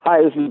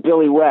Hi, this is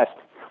Billy West.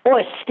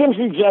 Or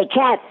Stimson J.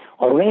 Cat.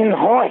 Or Lynn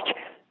Hort.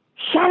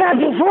 Shut up,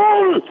 you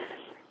fool!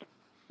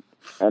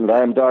 And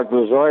I'm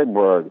Dr.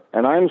 Zoidberg,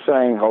 and I'm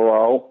saying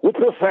hello with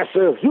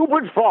Professor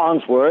Hubert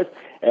Farnsworth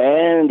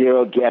and your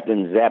old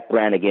Captain Zap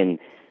Brannigan.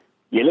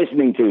 You're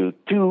listening to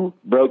Two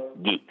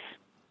Broke Geeks.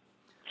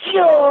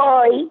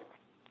 Joy!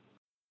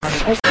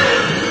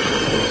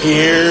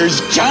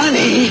 Here's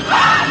Johnny!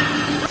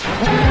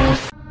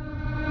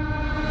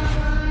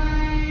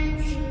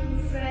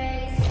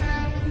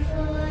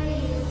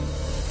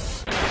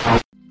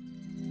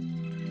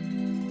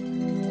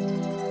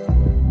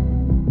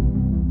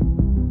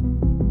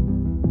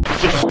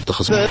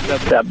 What's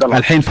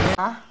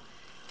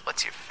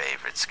your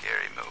favorite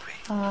scary movie?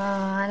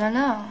 I don't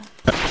know.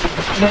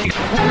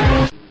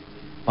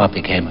 What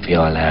became of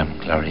your lamb,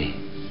 Clary?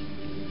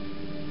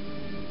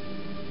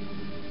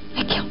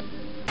 I killed.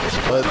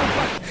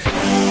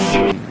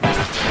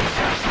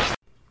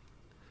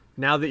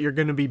 Now that you're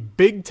going to be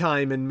big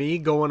time in me,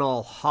 going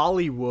all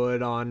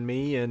Hollywood on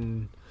me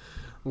and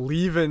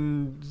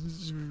leaving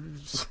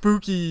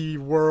spooky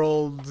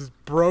world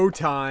bro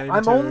time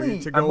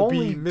to go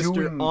be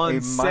Mr.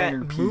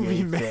 On-set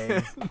movie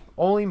man.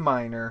 Only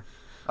minor,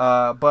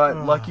 but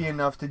lucky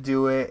enough to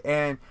do it,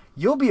 and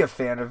you'll be a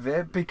fan of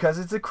it because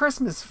it's a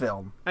Christmas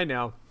film. I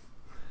know.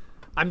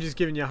 I'm just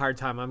giving you a hard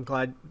time. I'm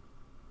glad.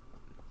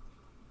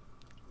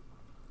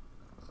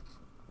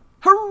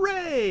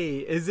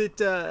 Hooray! Is it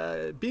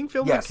being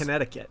filmed in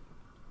Connecticut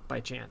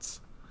by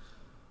chance?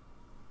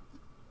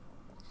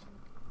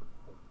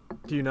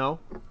 Do you know?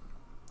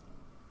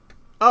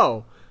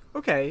 Oh,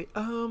 okay.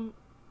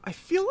 I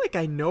feel like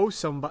I know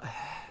somebody.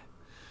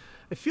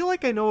 I feel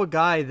like I know a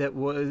guy that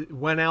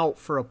went out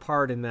for a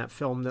part in that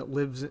film that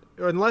lives.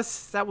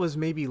 Unless that was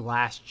maybe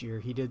last year.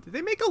 He did.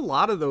 They make a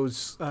lot of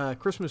those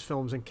Christmas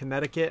films in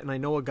Connecticut, and I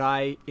know a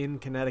guy in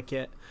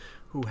Connecticut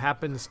who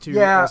happens to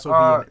also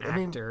be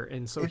an actor,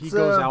 and so he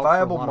goes out for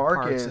a lot of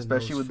parts,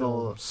 especially with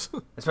films.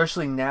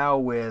 Especially now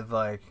with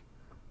like.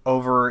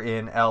 Over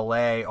in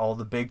LA, all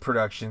the big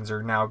productions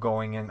are now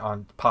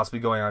possibly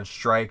going on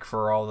strike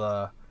for all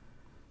the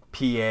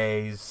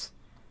PAs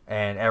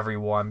and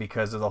everyone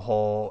because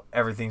of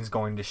everything's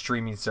going to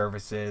streaming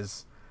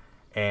services,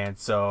 and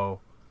so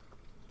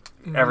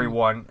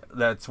everyone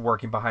that's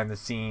working behind the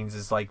scenes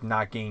is like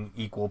not getting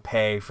equal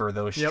pay for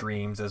those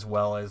streams, as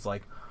well as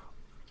like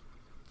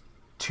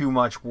too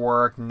much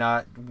work,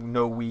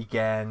 no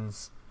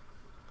weekends,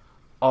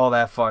 all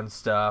that fun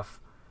stuff.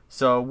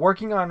 So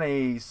working on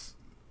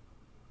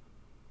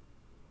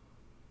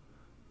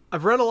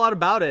I've read a lot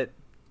about it.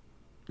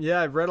 Yeah,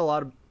 I've read a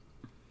lot of...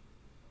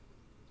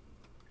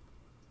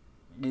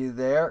 You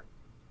there?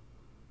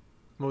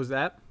 What was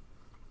that?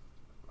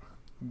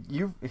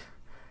 You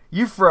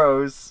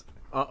froze.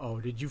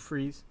 Uh-oh, did you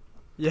freeze?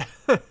 Yeah,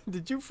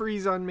 did you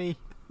freeze on me?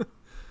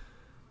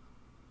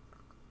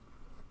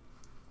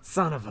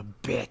 Son of a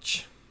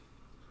bitch.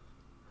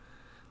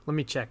 Let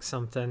me check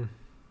something.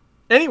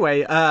 Anyway,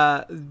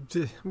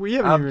 we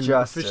haven't even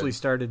officially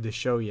started the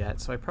show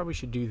yet, so I probably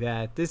should do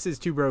that. This is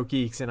Two Broke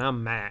Geeks, and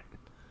I'm Matt.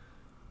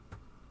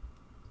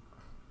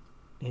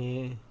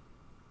 And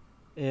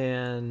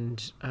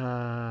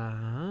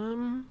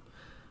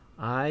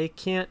I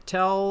can't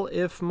tell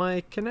if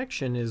my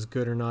connection is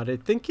good or not. I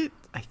think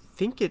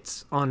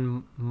it's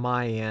on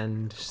my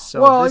end.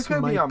 So this it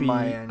could might be on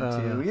my end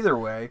too. Either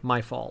way,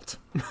 my fault.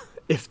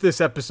 If this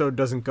episode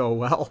doesn't go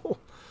well.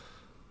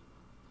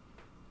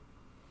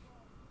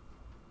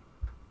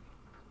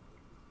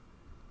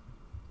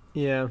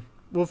 Yeah,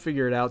 we'll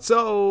figure it out.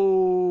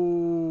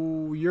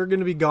 So you're going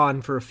to be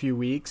gone for a few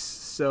weeks,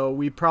 so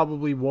we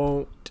probably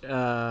won't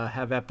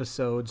have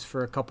episodes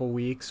for a couple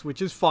weeks,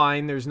 which is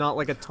fine. There's not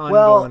like a ton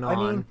going on. I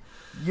mean,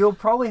 you'll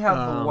probably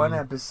have the one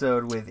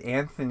episode with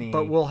Anthony,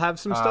 but we'll have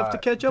some stuff to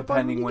catch up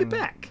on when you get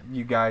back.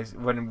 You guys,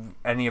 when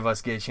any of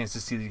us get a chance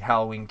to see the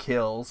Halloween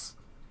Kills.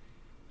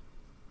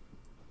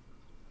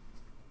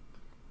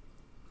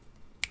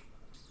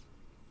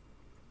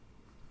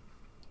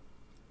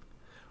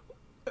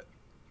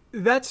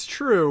 That's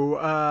true.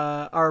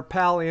 Our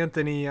pal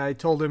Anthony, I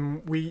told him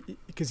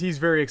because he's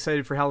very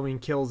excited for Halloween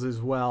Kills as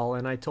well,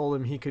 and I told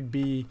him he could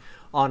be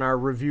on our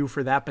review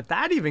for that, but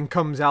that even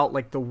comes out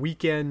like the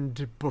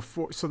weekend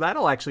before, so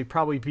that'll actually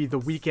probably be the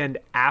weekend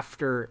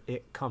after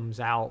it comes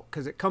out,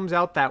 because it comes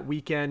out that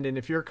weekend, and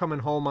if you're coming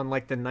home on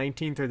like the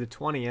 19th or the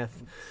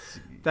 20th,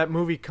 that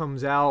movie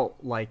comes out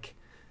like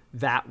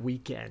that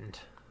weekend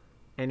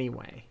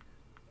anyway.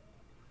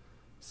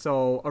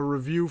 So a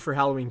review for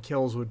Halloween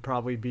Kills would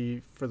probably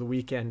be for the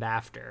weekend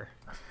after.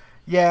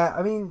 Yeah,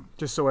 I mean...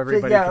 Just so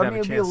everybody could have a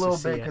chance to see it. It'll be a little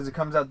bit because it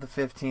comes out the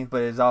 15th,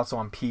 but it's also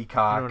on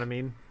Peacock. You know what I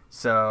mean?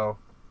 So,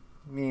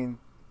 I mean...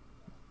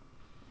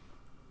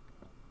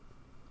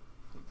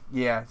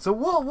 Yeah, so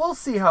we'll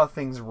see how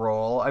things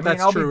roll. I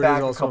mean, I'll be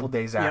back a couple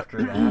days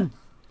after that.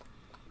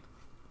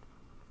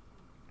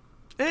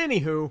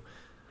 Anywho...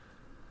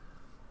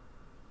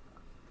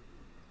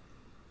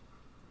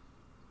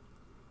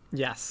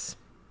 Yes.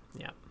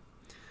 Yep.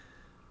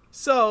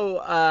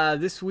 So,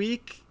 this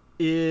week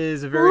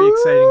is a very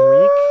exciting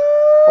week.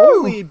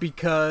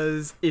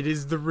 because it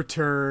is the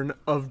return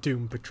of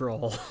Doom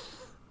Patrol.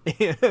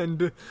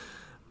 And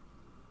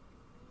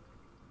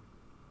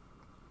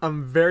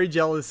I'm very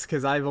jealous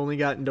because I've only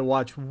gotten to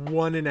watch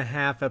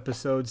 1.5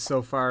 episodes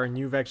so far, and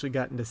you've actually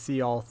gotten to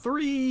see all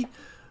 3.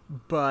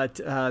 But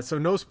so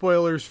no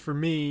spoilers for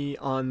me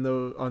on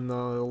the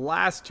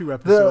last 2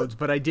 episodes.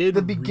 But I did.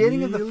 The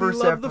beginning really of the first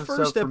love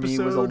episode for me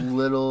was a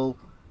little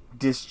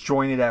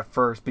disjointed at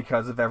first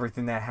because of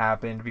everything that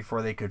happened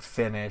before they could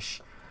finish.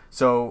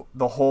 So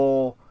the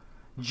whole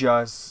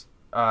just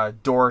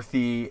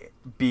Dorothy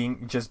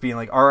being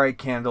like, all right,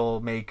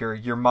 Candlemaker,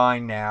 you're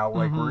mine now.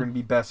 Like, we're gonna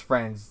be best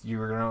friends.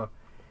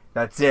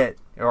 That's it.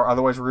 Or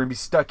otherwise we're gonna be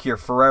stuck here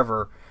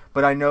forever.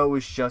 But I know it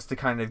was just to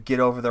kind of get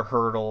over the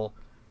hurdle,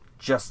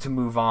 just to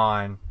move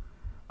on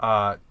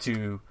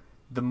to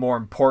the more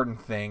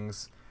important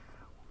things.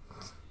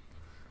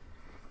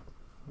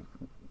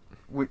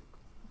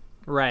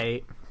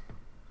 Right.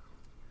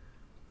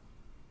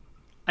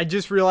 I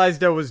just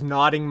realized I was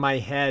nodding my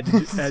head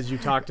as you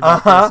talked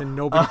about this, and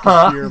nobody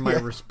could hear my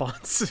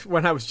response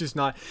when I was just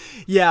not.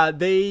 Yeah,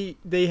 they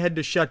had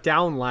to shut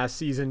down last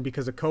season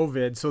because of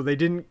COVID, so they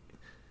didn't.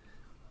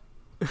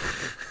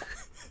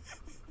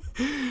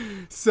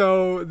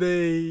 So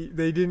they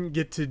didn't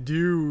get to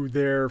do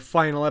their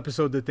final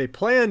episode that they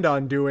planned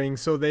on doing,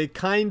 so they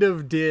kind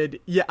of did.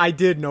 Yeah, I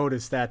did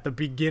notice that the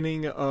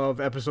beginning of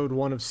episode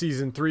 1 of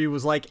season 3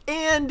 was like,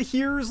 and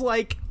here's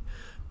like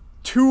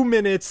 2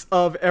 minutes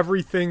of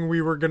everything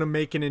we were going to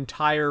make an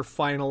entire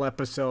final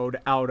episode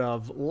out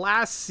of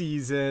last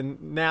season.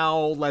 Now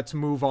let's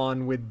move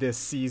on with this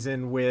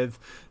season with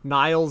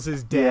Niles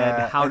is dead.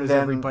 Yeah, how does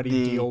everybody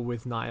deal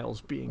with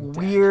Niles being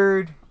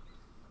weird, dead?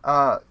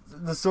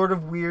 The sort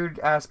of weird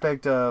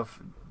aspect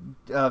of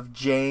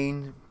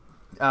Jane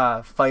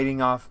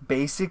fighting off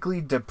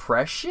basically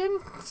depression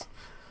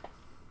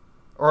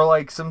or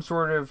like some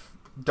sort of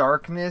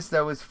darkness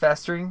that was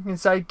festering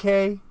inside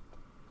Kay.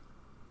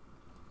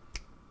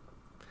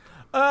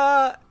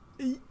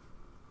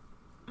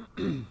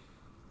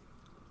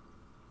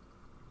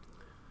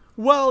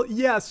 Well,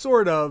 yeah,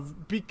 sort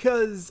of,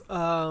 because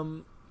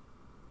that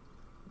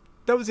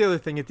was the other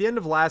thing. At the end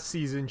of last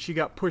season, she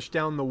got pushed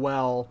down the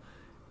well,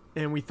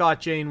 and we thought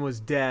Jane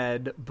was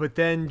dead, but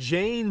then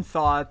Jane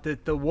thought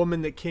that the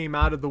woman that came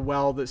out of the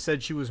well that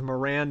said she was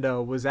Miranda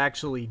was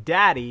actually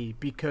Daddy,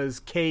 because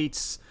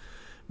Kate's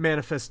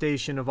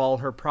manifestation of all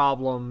her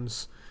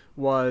problems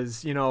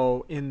was,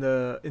 in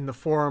the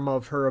form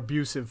of her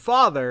abusive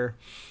father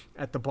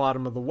at the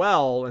bottom of the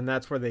well, and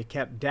that's where they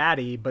kept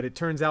Daddy. But it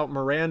turns out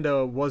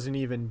Miranda wasn't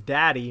even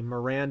Daddy.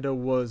 Miranda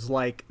was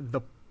like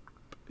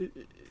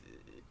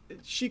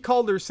she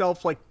called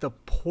herself like the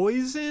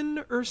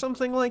poison or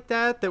something like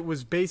that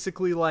was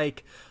basically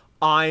like,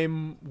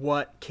 I'm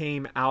what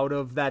came out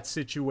of that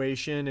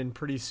situation, and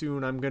pretty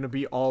soon I'm going to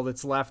be all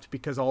that's left,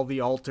 because all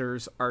the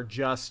alters are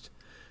just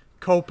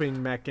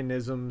coping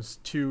mechanisms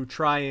to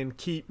try and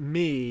keep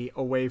me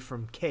away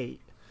from Kate.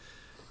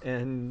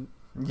 And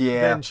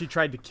then she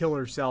tried to kill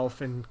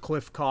herself, and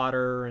Cliff caught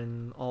her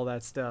and all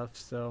that stuff.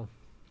 So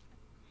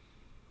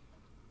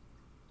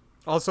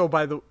also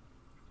by the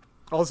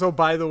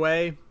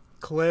way,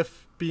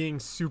 Cliff being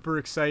super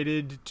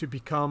excited to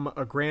become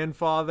a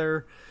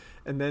grandfather,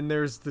 and then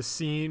there's the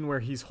scene where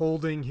he's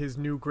holding his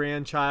new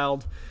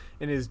grandchild,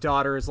 and his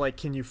daughter is like,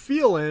 "Can you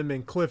feel him?"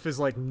 And Cliff is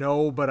like,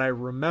 "No, but I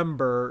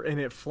remember." And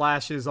it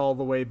flashes all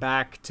the way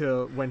back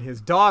to when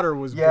his daughter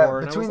was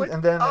born.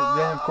 And then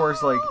of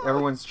course, like,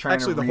 everyone's trying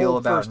to reel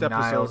about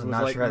Niles and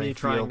not like sure how they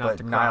feel,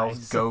 but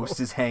Niles' ghost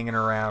is hanging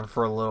around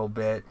for a little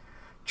bit,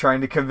 trying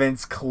to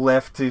convince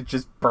Cliff to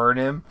just burn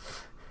him.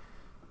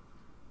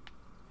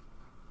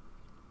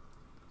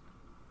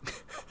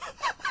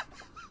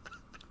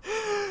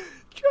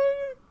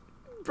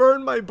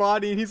 Burn my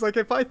body, and he's like,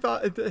 I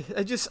thought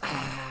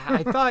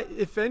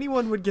if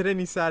anyone would get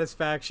any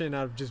satisfaction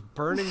out of just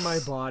burning my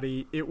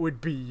body, it would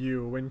be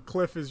you. And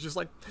Cliff is just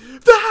like,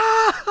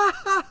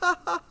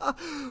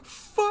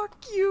 fuck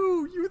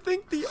you. You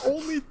think the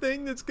only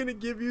thing that's gonna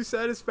give you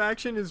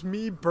satisfaction is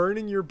me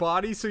burning your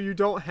body so you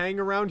don't hang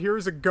around here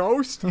as a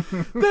ghost? Then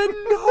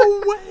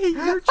no way,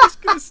 you're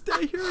just gonna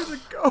stay here as a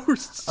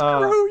ghost.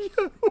 Screw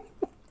you.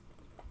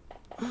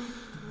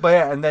 But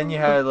yeah, and then you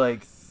had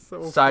like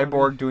Cyborg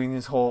funny. doing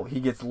this whole, he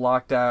gets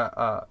locked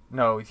out.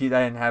 No, that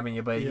didn't happen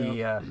yet, but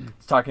he's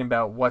talking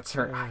about what's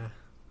her.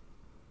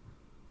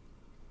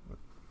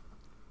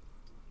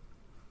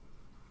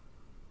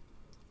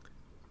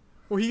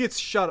 Well, he gets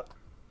shut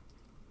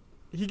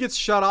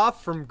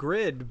off from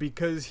Grid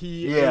because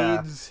he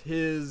aids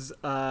his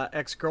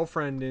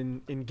ex-girlfriend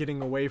in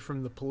getting away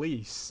from the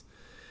police.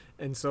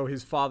 And so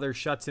his father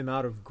shuts him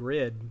out of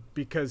Grid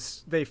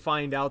because they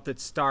find out that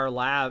Star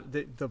Lab,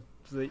 the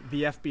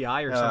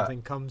FBI or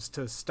something comes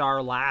to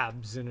Star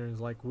Labs and is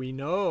like, we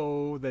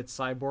know that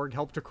Cyborg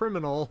helped a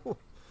criminal.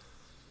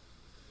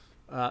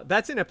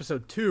 That's in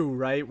episode 2,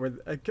 right? Where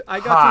I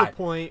got to the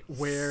point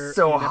where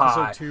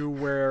episode 2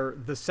 where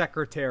the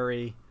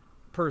secretary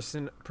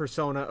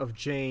persona of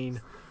Jane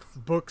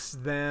books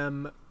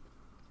them.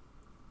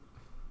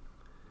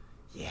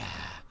 Yeah.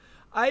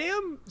 I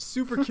am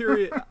super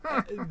curious.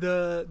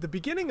 The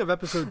beginning of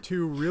episode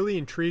 2 really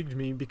intrigued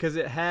me because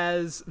it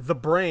has the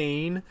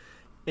Brain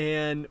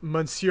and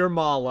Monsieur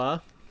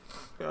Mala.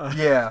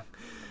 Yeah.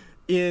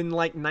 In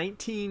like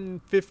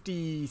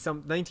 1950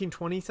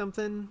 1920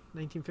 something,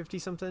 1950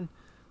 something.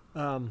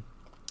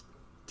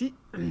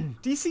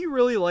 DC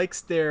really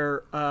likes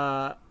their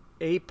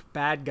ape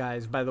bad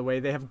guys. By the way,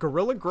 they have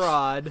Gorilla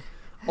Grodd,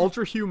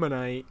 Ultra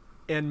Humanite,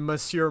 and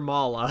Monsieur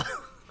Mala.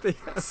 They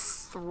have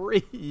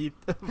 3.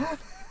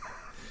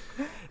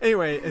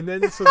 Anyway, and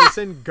then so they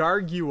send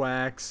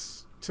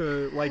Garguax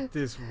to like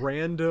this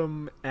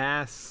random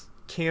ass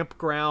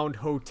campground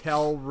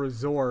hotel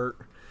resort,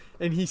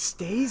 and he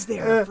stays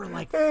there for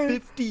like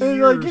 50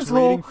 years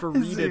waiting for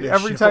Rita to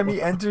every show time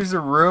he up. enters a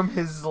room,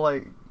 his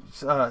like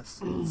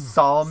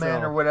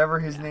Solomon or whatever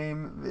his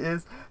name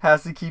is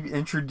has to keep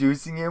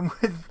introducing him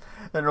with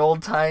an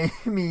old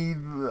timey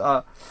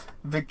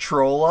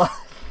Victrola.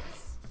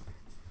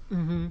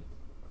 Mm-hmm.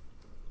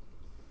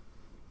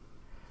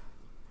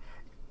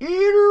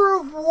 Eater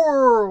of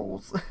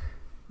worlds.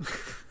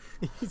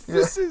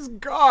 This is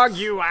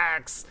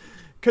Garguax,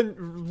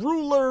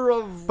 ruler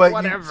of But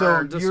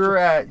whatever.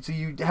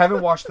 you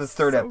haven't watched the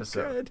third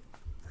episode.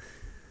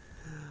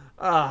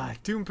 Good.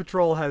 Doom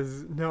Patrol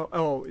has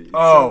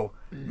no.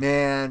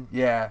 Man,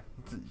 yeah.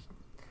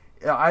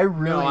 I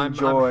really I'm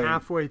enjoy.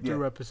 halfway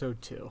through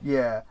episode 2.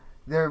 Yeah,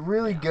 they're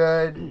really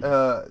good.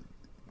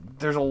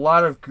 There's a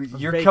lot of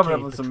you're Vacate coming up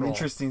with some Patrol.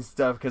 interesting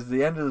stuff because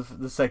the end of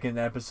the second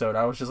episode,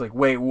 I was just like,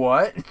 wait,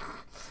 what?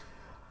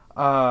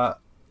 And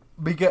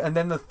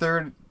then the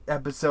third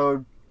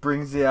episode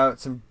brings out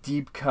some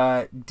deep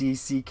cut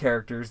DC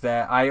characters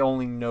that I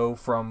only know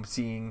from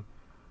seeing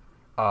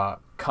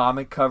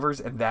comic covers,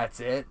 and that's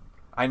it.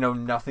 I know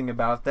nothing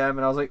about them,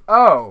 and I was like,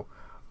 oh,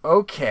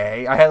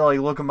 okay. I had to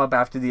like look them up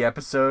after the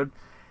episode.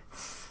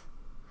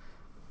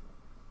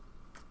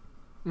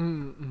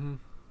 Mm-hmm.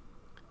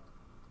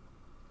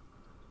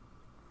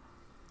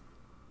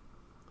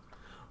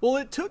 Well,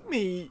 it took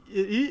me.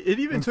 It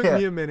even took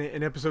me a minute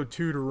in episode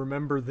 2 to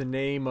remember the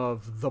name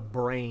of the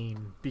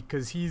Brain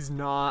because he's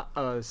not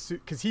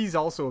because he's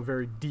also a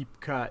very deep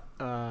cut.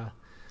 I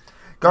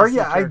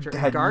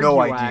had no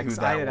idea who that was.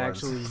 I had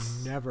actually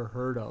never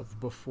heard of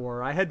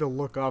before. I had to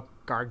look up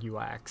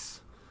Garguax.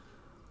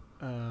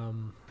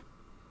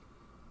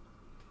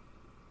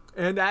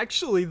 And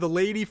actually, the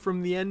lady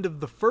from the end of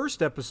the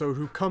first episode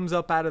who comes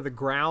up out of the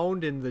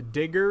ground in the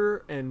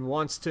digger and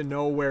wants to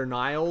know where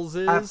Niles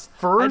is, at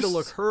first, I had to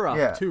look her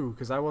up too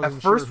because I wasn't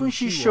at sure first who when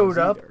she showed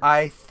up, either.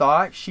 I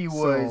thought she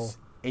was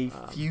a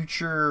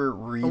future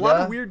Rita. A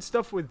lot of weird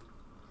stuff with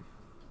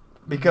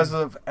because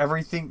of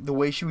everything, the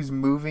way she was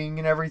moving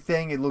and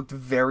everything. It looked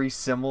very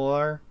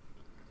similar.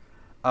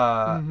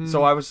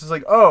 So I was just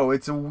like, oh,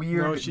 it's a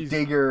weird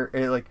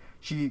digger.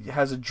 She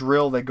has a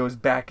drill that goes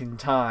back in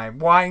time.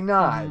 Why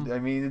not? I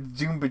mean, it's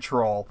Doom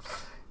Patrol.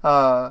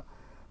 Then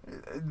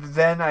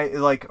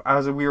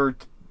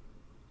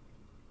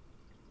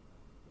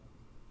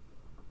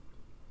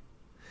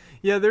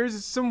yeah,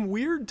 there's some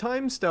weird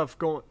time stuff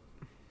going.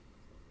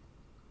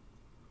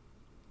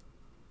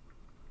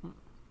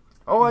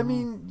 Oh, I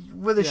mean,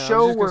 with a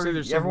show where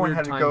everyone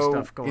had to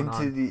go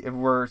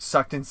were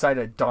sucked inside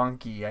a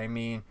donkey. I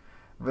mean,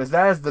 was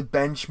that as the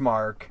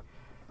benchmark?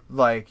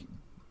 Like,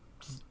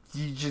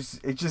 it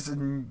just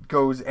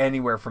goes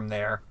anywhere from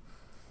there.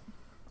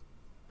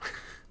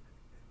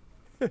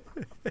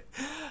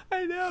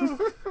 I know.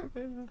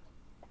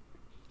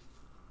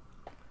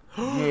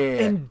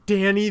 Yeah. And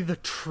Danny the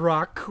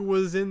truck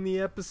was in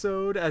the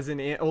episode as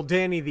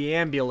Danny the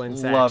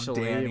ambulance. Love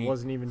actually, Danny. It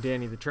wasn't even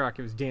Danny the truck;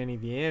 it was Danny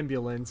the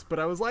ambulance. But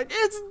I was like,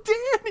 it's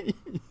Danny.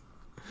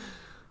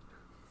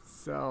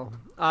 So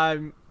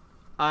I'm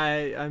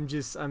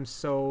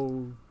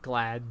so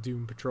glad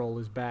Doom Patrol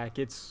is back.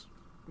 It's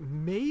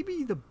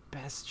maybe the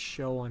best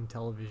show on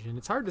television.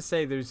 It's hard to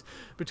say. There's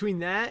between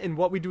that and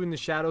What We Do in the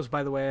Shadows.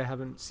 By the way, I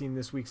haven't seen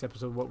this week's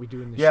episode of What We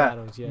Do in the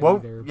Shadows yet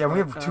either. Yeah, we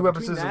have 2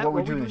 episodes of What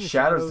We Do in the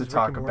Shadows to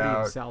talk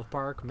about. South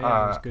Park,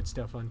 man, there's good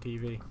stuff on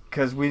TV.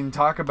 Because we didn't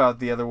talk about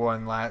the other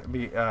one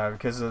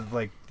because of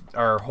like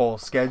our whole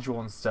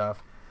schedule and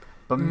stuff.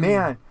 But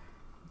man,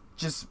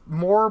 just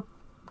more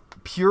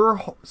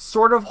pure,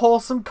 sort of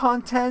wholesome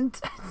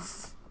content.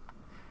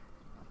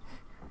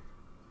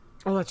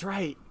 Oh, that's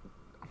right.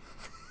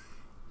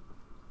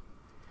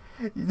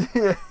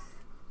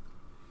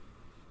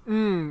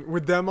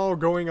 With them all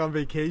going on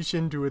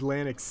vacation to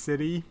Atlantic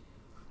City.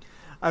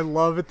 I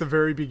love at the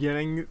very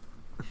beginning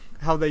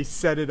how they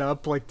set it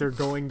up like they're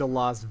going to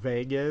Las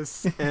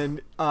Vegas,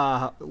 and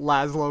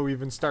Laszlo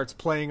even starts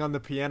playing on the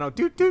piano. I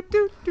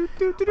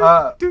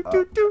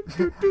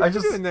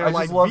just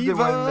loved it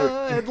when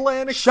they're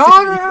Atlantic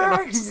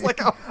Shawnee! City. Like,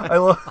 oh. I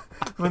love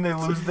when they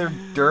lose their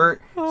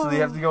dirt, so they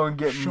have to go and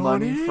get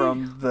money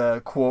from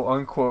the quote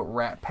unquote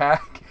Rat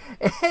Pack,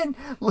 and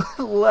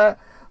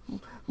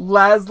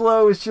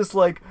Laszlo is just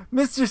like,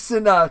 Mr.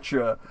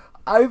 Sinatra,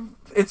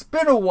 it's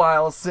been a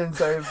while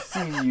since I've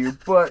seen you,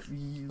 but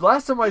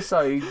last time I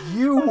saw you,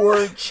 you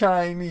weren't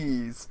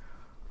Chinese.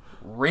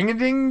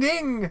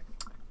 Ring-a-ding-ding.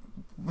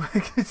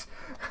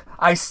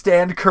 I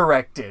stand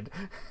corrected.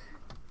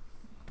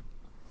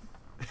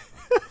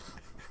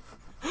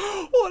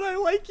 What I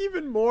like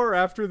even more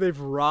after they've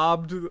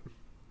robbed...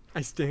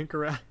 I stand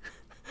correct.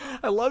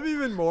 I love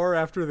even more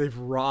after they've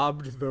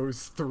robbed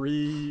those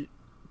 3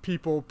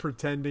 people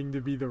pretending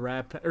to be the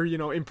Rat Pack, or,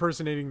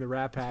 impersonating the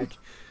Rat Pack.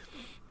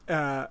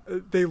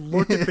 They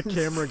look at the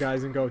camera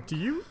guys and go, do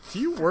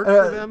you work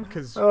for them?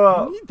 Because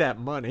we need that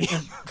money.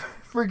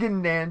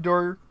 Friggin'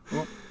 Nandor.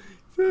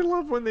 I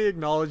love when they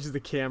acknowledge the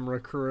camera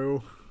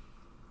crew.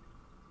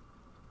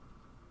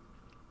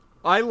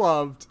 I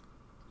loved...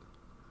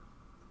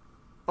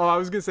 Oh, I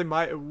was going to say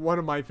one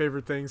of my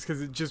favorite things,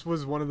 because it just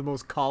was one of the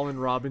most Colin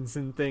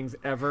Robinson things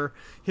ever.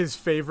 His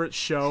favorite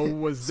show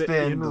was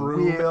the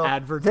in-room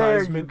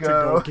advertisement to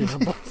go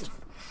gamble.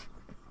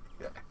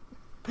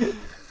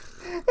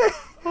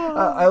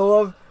 I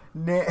love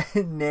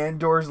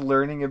Nandor's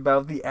learning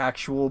about the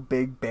actual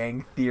Big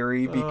Bang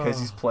Theory because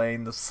he's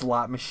playing the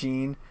slot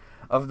machine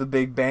of the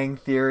Big Bang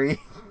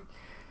Theory.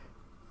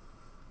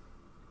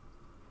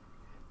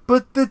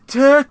 But the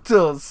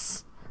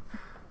turtles...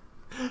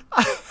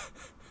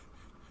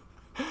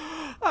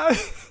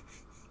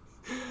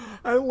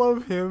 I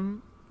love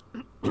him.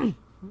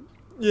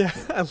 Yeah,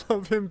 I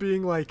love him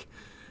being like,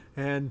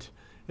 and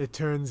it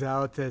turns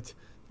out that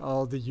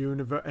all the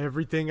universe,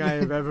 everything I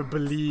have ever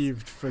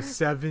believed for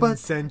 7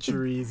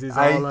 centuries is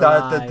all I thought a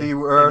lie, that the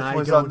Earth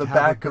was on the have a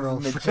back of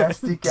girlfriend.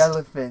 majestic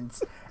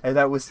elephants, and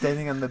I was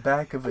standing on the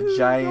back of a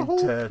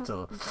giant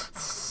turtle.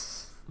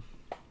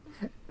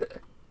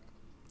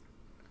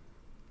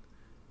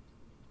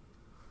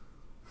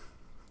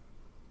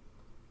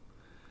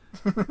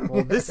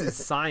 Well, this is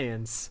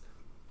science,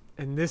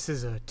 and this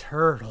is a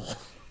turtle.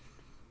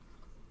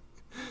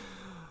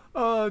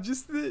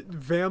 Just the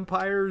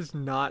vampires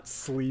not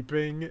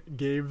sleeping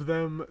gave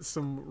them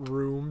some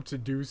room to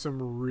do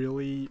some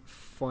really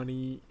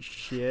funny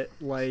shit.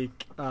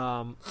 Like,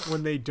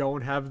 when they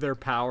don't have their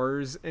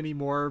powers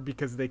anymore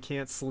because they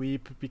can't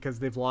sleep because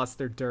they've lost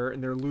their dirt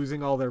and they're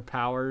losing all their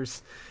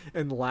powers.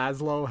 And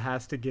Laszlo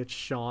has to get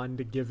Sean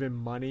to give him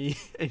money.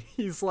 And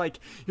he's like,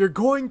 you're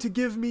going to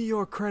give me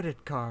your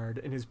credit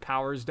card. And his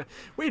powers...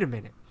 Wait a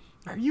minute.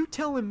 Are you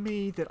telling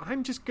me that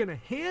I'm just going to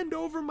hand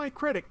over my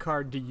credit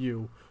card to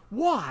you?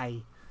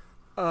 Why?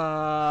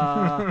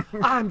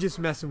 I'm just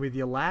messing with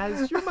you,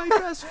 Laz. You're my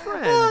best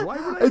friend. Why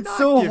would I It's not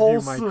so give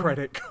wholesome. you my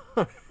credit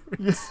card?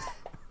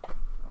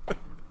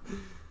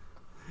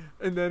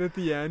 And then at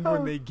the end,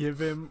 when they give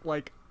him,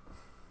 like...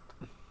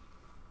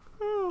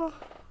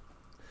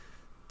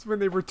 it's when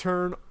they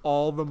return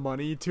all the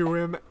money to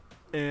him,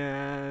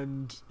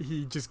 and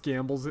he just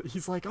gambles it.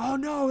 He's like, oh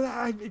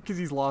no, because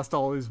he's lost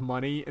all his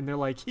money. And they're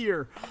like,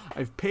 here,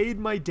 I've paid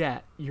my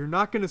debt. You're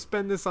not going to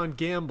spend this on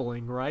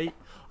gambling, right?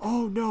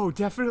 Oh no,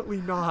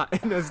 definitely not.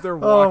 And as they're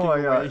walking Oh my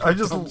away, god! I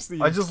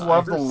just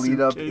love the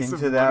lead up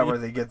into that where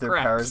they get their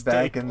powers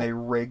back and they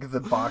rig the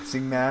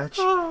boxing match.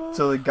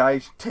 So the guy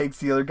takes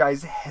the other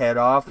guy's head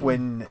off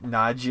when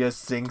Nadia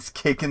sings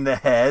 "Kick in the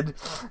Head."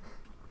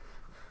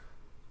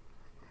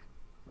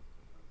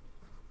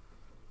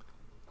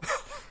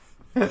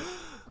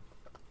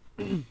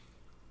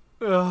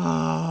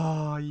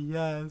 Oh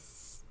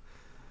yes.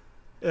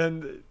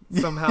 And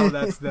somehow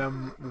that's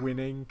them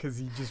winning because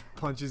he just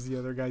punches the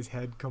other guy's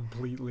head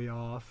completely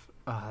off.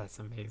 Ah, that's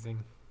amazing.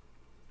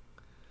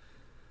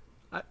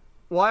 I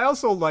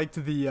also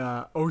liked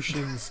the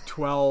Ocean's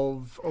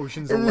 12,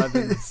 Ocean's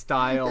 11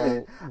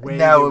 style way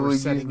Now they it were will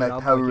setting use my it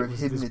up, power like it of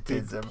was this big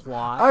hypnotism.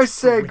 plot I to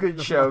say, win good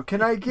them. show.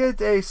 Can I get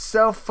a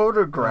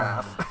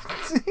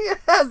self-photograph? He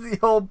has the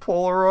whole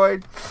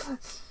Polaroid.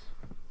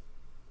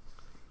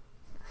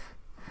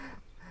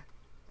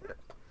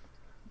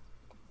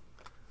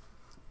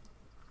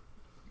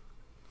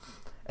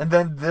 And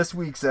then this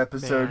week's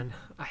episode... Man,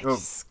 I Oh,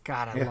 just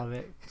gotta yeah. love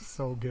it.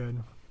 So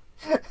good.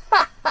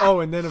 Oh,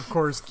 and then of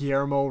course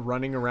Guillermo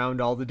running around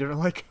all the different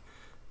like.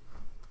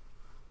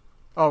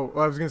 Oh,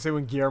 I was gonna say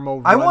when Guillermo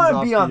runs I wanna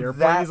off be the on airplane,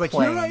 that he's like,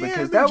 plane, "Here I because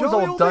am, that in was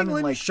jolly all old done in,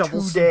 England," like,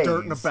 shovels 2 some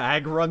dirt in a days.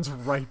 bag, runs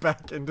right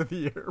back into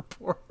the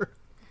airport.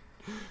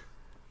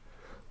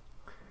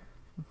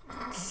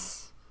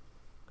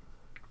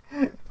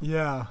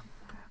 Yeah,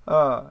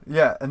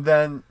 Yeah, and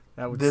then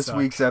that would this suck.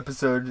 week's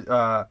episode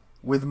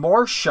with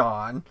more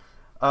Sean,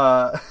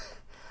 Laszlo,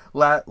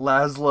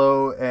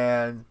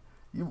 and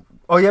you.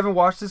 Oh, you haven't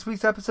watched this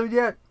week's episode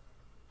yet?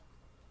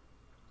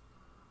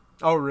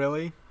 Oh,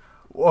 really?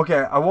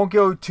 Okay, I won't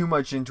go too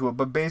much into it,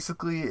 but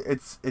basically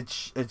it's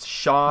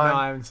Sean, No,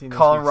 I haven't seen this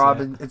Colin week's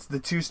Robinson. yet. It's the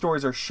 2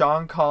 stories are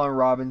Sean, Colin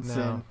Robinson,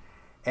 No.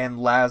 and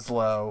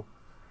Laszlo,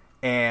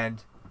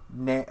 and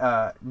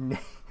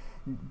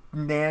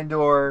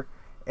Nandor,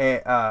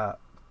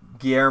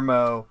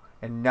 Guillermo,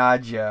 and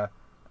Nadia,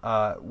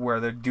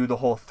 where they do the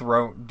whole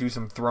do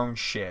some throne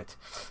shit.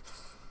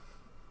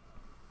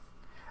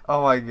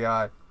 Oh my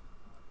god.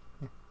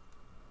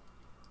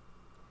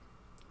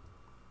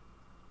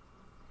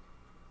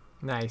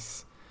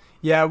 Nice.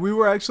 Yeah, we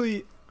were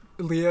actually,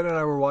 Leanne and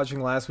I were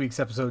watching last week's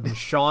episode, and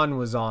Sean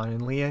was on,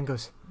 and Leanne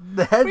goes,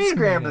 The head Wait a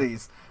minute.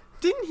 scramblies.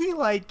 didn't he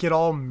like get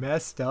all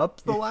messed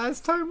up the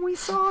last time we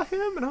saw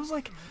him? And I was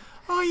like,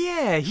 oh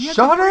yeah, he had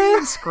the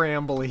brain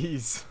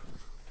scramblies.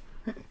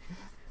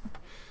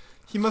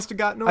 He must have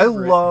gotten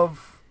over it.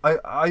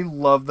 I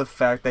love the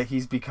fact that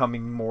he's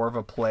becoming more of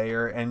a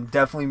player, and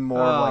definitely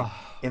more like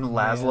in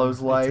Laszlo's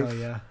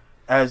life.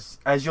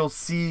 As you'll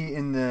see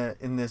in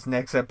this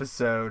next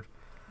episode,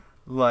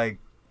 like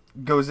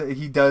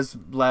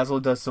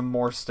Laszlo does some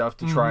more stuff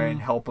to try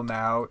and help him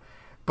out.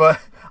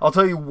 But I'll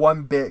tell you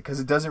one bit because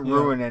it doesn't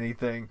ruin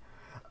anything.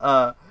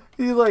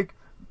 He like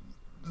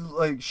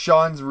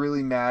Sean's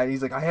really mad.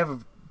 He's like, I have a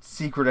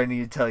secret I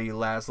need to tell you,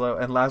 Laszlo.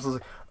 And Laszlo's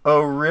like,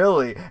 oh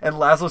really? And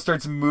Laszlo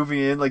starts moving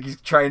in like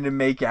he's trying to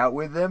make out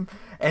with him.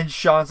 And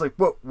Sean's like,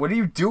 what are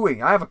you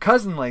doing? I have a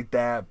cousin like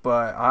that,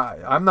 but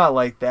I'm not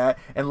like that.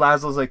 And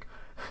Laszlo's like,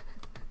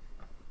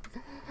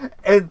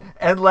 and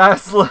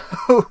Laszlo's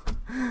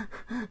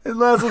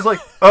like,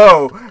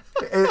 oh,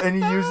 and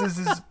he uses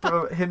his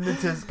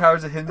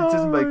powers of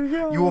hypnotism.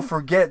 Like, you will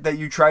forget that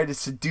you tried to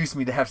seduce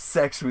me to have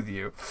sex with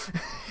you.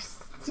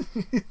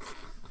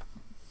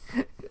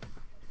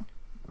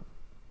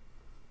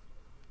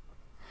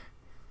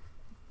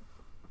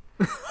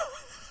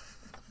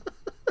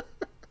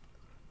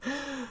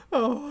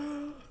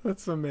 Oh,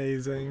 that's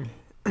amazing.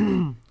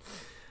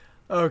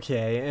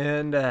 Okay,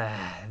 and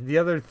the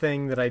other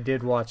thing that I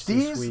did watch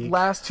this week... These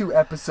last 2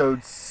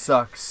 episodes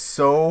suck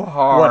so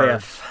hard. What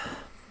if?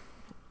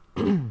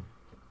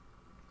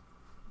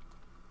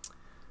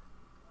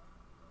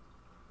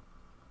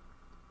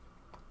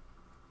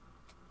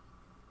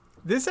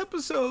 This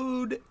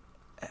episode,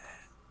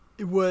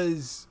 it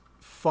was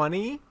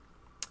funny,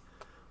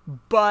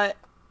 but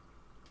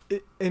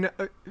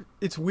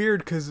it's weird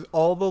because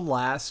all the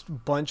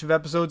last bunch of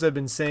episodes I've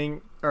been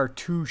saying are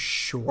too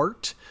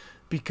short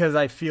because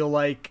I feel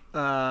like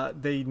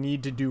they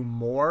need to do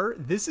more.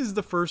 This is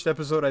the first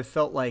episode I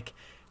felt like,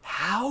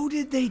 how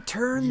did they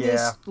turn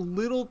this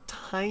little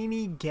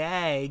tiny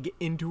gag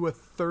into a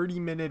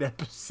 30-minute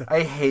episode?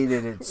 I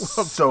hated it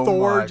so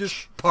Thor much.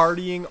 just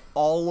partying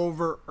all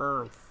over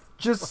Earth.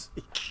 Just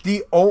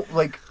oh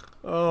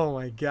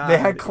my god. They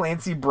had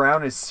Clancy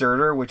Brown as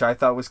Surtur, which I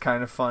thought was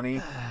kind of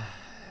funny.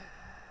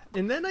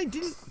 And then I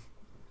didn't...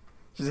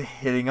 Just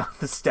hitting on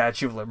the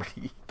Statue of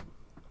Liberty.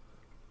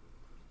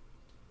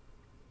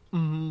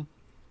 Mm-hmm.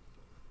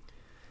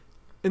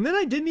 And then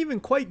I didn't even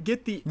quite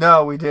get the...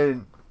 No, we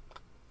didn't.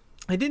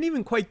 I didn't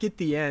even quite get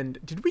the end.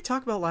 Did we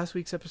talk about last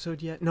week's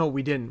episode yet? No,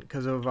 we didn't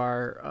because of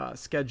our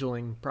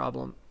scheduling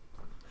problem.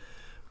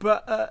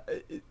 But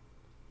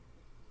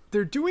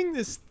they're doing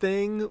this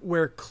thing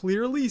where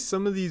clearly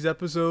some of these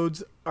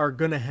episodes are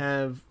going to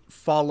have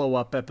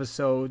follow-up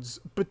episodes,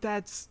 but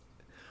that's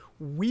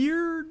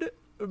weird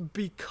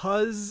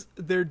because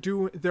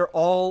they're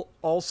all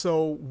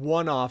also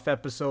one-off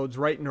episodes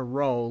right in a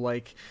row.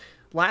 Like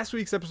last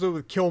week's episode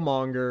with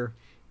Killmonger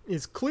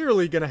is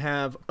clearly going to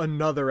have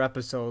another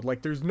episode.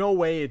 Like there's no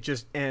way it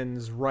just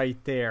ends right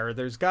there.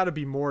 There's got to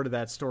be more to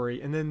that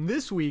story. And then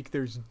this week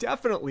there's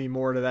definitely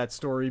more to that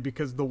story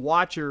because the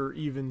Watcher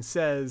even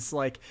says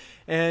like,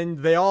 and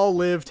they all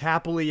lived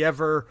happily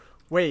ever.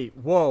 Wait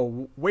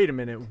a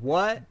minute,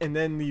 what? And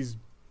then these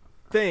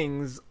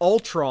things,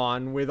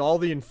 Ultron with all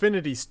the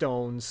Infinity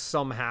Stones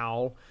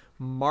somehow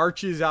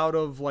marches out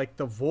of like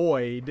the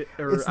void,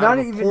 or it's not out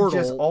of a even portal,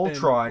 just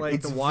Ultron, and, like,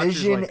 it's the Watcher's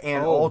Vision like,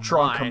 and oh,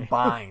 Ultron my.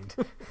 combined.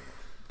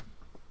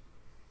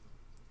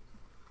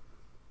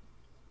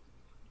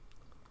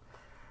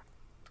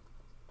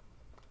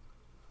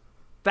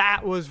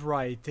 That was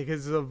right,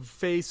 because the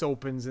face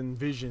opens and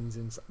Vision's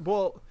inside.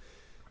 Well,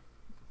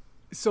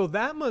 so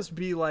that must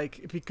be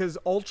like, because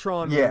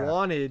Ultron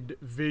wanted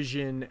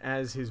Vision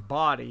as his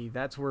body.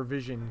 That's where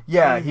Vision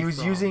came he was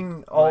from,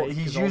 using right?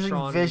 he's 'Cause using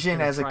Ultron Vision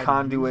was as a gonna try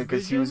to conduit use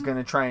because he was Vision?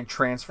 going to try and That's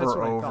transfer what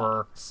I over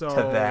thought. So,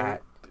 to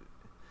that.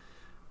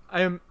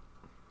 I am...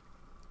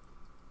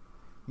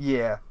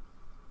 Yeah.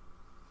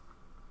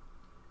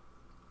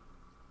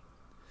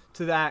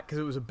 To that, because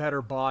it was a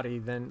better body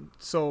than...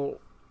 So...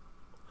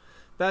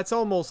 That's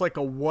almost like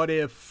a what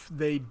if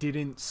they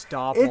didn't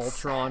stop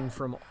Ultron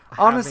from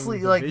honestly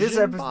having the like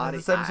Vision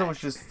this episode was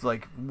just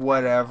like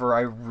whatever.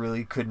 I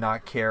really could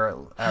not care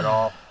at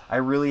all. I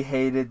really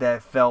hated that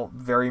it felt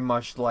very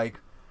much like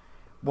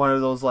one of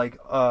those like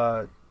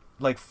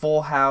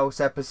Full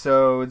House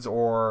episodes,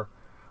 or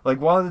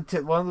like one of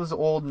those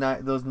old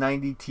those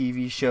 90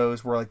 TV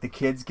shows where like the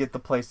kids get the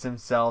place to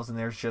themselves and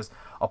there's just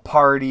a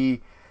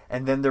party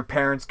and then their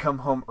parents come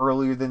home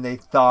earlier than they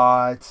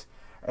thought.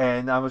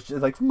 And I was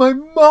just like, my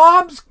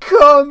mom's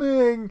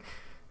coming!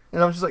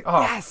 And I was just like,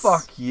 oh, yes!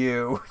 Fuck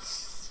you.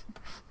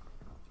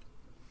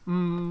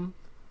 And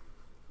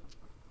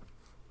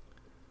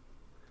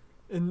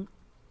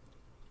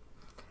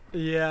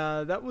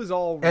yeah, that was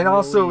all and really,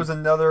 also it was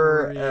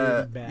another,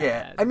 really bad.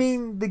 Yeah, I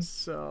mean,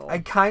 I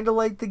kind of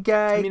like the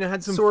guy. I mean, it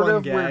had some sort fun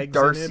of gags where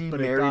Darcy in it, but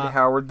married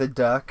Howard the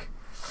Duck.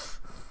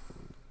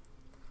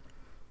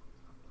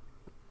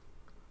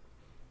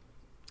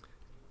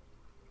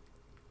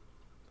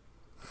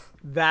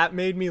 that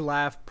made me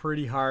laugh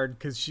pretty hard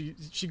because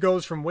she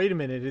goes from, wait a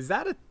minute, is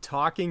that a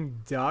talking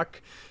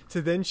duck,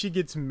 to then she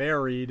gets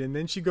married and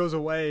then she goes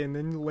away and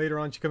then later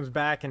on she comes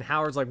back and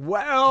Howard's like,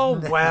 well,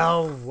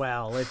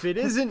 if it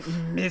isn't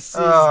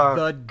Mrs.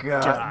 the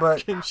God. Duck.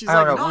 But And she's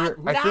I like, don't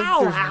know. not I think now,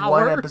 there's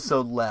Howard. one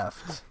episode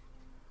left.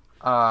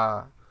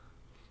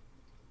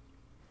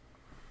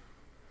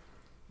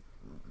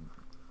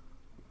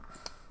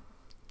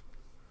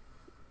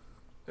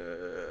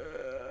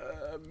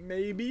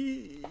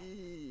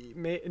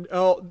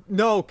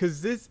 No,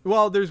 because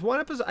there's one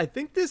episode. I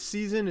think this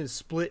season is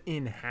split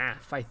in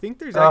half. I think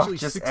there's actually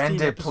just 16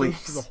 end it, episodes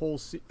please. to the whole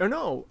season.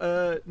 No,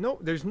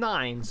 there's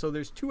 9, so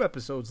there's 2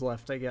 episodes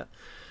left, I guess.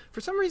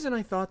 For some reason,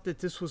 I thought that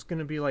this was going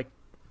to be like,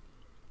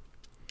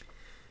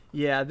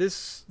 yeah,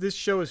 this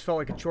show has felt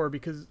like a chore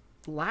because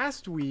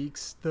last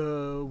week's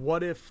the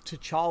what if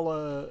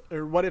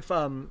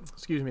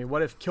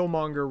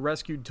Killmonger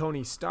rescued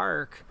Tony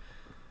Stark.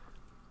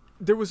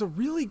 There was a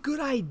really good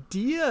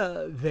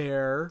idea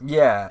there.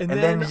 Yeah, and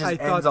then it just I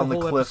ends thought the on the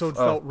whole cliff episode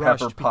felt of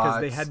rushed Pepper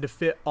because they Potts had to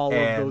fit all of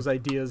and, those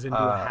ideas into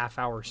a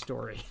half-hour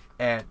story.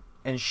 And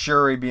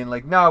Shuri being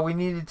like, "No, we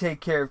need to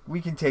take care. We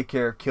can take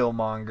care of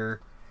Killmonger.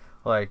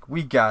 Like,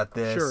 we got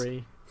this."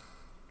 Shuri.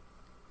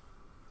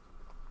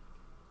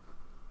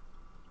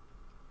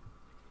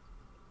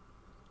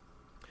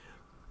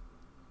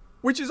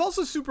 Which is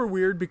also super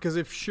weird because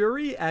if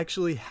Shuri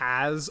actually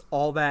has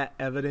all that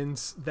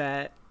evidence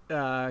that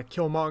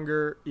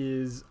Killmonger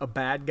is a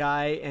bad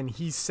guy and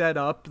he set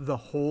up the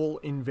whole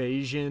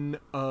invasion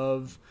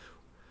of,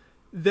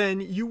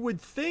 then you would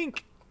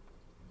think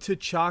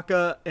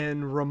T'Chaka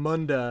and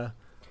Ramunda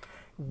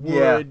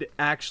would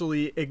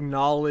actually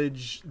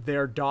acknowledge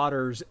their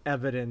daughter's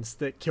evidence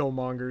that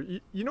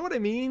Killmonger, you know what I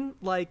mean?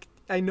 Like,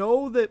 I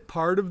know that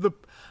part of the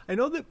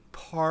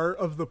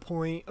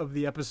point of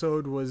the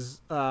episode was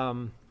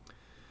T'Chaka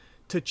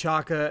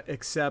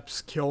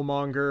accepts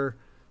Killmonger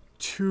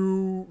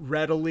too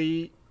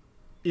readily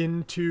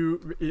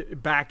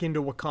back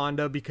into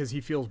Wakanda because he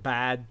feels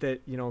bad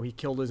that, you know, he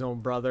killed his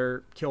own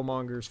brother,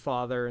 Killmonger's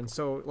father, and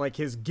so like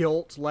his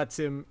guilt lets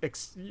him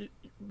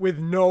with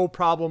no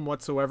problem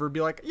whatsoever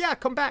be like, yeah,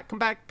 come back to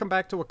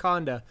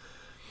Wakanda.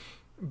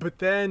 But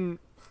then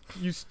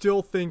you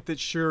still think that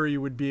Shuri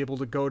would be able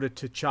to go to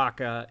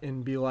T'Chaka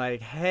and be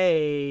like,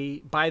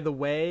 hey, by the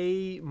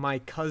way, my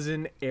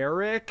cousin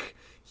Eric,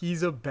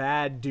 he's a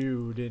bad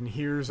dude, and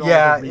here's all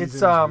the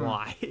reasons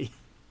why.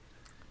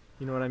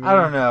 You know what I mean? I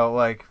don't know.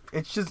 Like,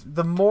 it's just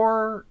the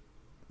more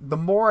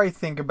I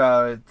think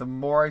about it, the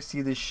more I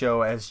see this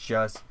show as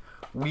just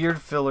weird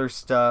filler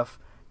stuff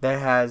that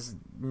has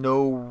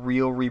no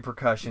real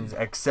repercussions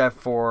except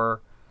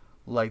for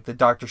like the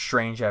Doctor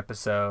Strange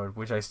episode,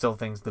 which I still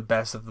think is the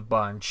best of the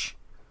bunch.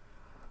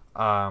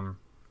 I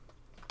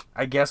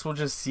guess we'll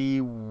just see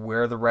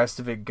where the rest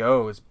of it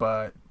goes,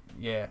 but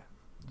yeah,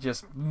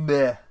 just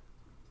meh.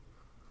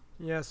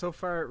 Yeah, so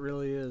far it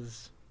really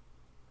is.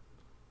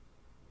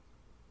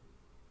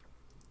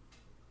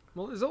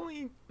 Well, there's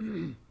only...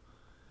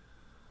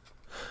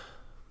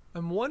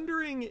 I'm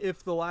wondering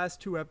if the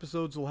last 2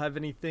 episodes will have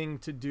anything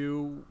to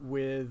do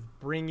with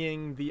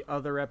bringing the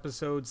other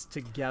episodes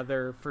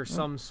together for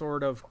some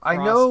sort of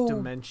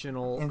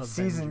cross-dimensional in Avengers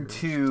season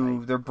 2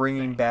 type they're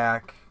bringing thing.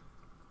 back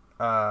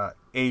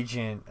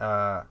Agent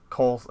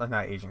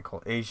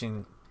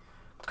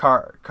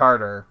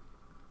Carter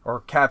or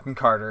Captain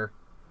Carter.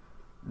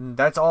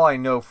 That's all I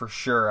know for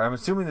sure. I'm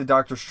assuming the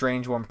Doctor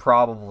Strange one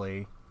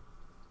probably.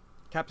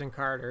 Captain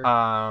Carter.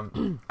 I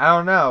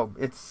don't know.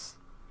 It's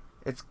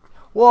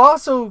we'll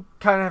also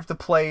kind of have to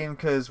play in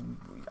because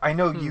I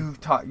know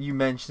you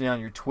mentioned it on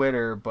your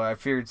Twitter, but I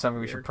figured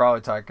something we should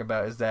probably talk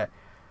about is that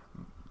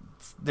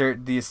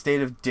the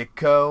estate of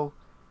Ditko,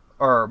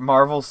 or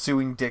Marvel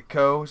suing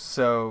Ditko,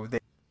 so they.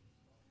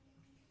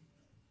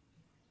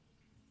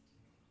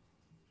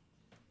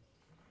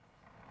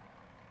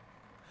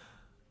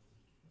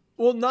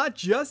 Well, not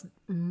just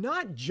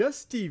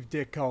Steve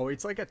Ditko.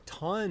 It's like a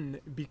ton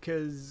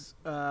because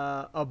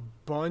a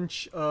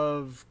bunch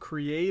of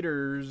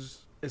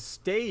creators'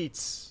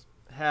 estates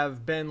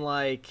have been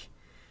like,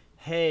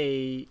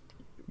 "Hey,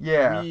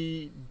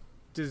 we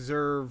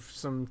deserve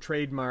some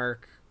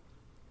trademark."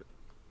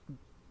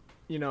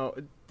 You know,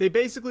 they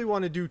basically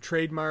want to do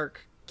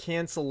trademark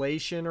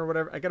cancellation or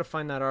whatever. I got to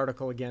find that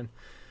article again.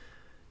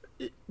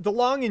 The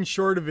long and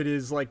short of it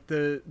is like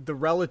the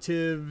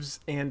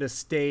relatives and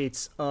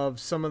estates of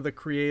some of the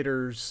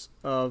creators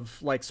of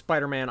like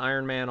Spider-Man,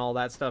 Iron Man, all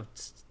that stuff,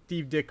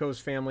 Steve Ditko's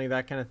family,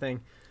 that kind of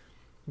thing.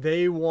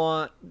 They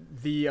want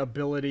the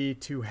ability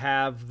to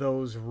have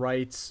those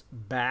rights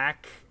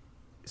back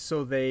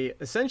so they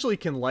essentially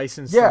can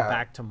license them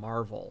back to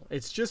Marvel.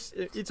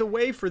 It's a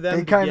way for them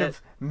to kind get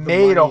of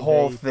made the a money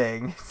whole they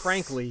thing.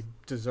 frankly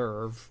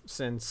deserve,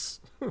 since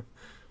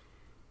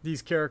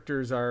these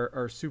characters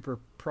are super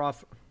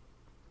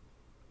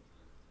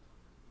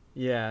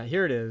Yeah,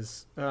 here it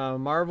is.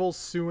 Marvel's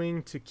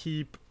suing to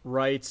keep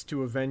rights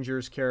to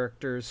Avengers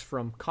characters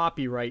from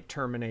copyright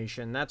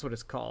termination. That's what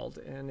it's called.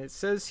 And it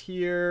says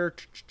here,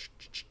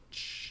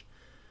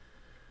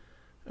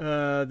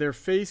 They're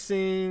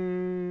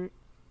facing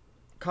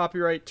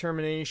copyright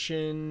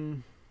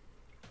termination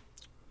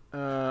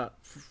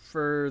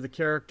for the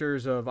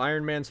characters of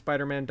Iron Man,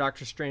 Spider-Man,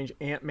 Doctor Strange,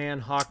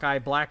 Ant-Man, Hawkeye,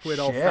 Black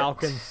Widow, Shit.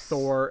 Falcon,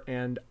 Thor,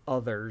 and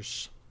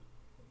others.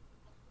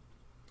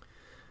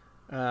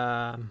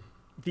 The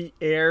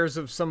heirs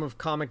of some of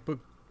comic book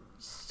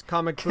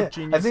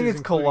geniuses, I think it's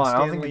including colon. I Stan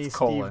don't think Lee, it's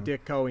colon. Steve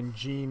Ditko, and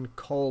Gene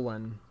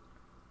Colan.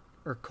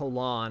 Or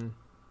Colan.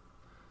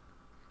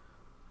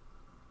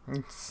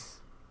 It's-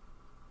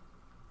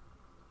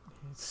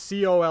 It's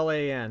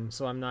Colan,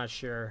 so I'm not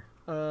sure.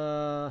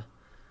 I'm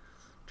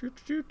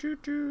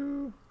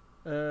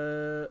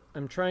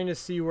trying to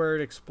see where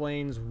it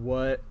explains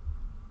what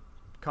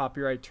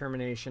copyright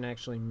termination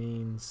actually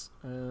means.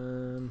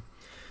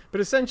 But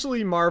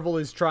essentially, Marvel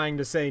is trying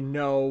to say,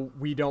 no,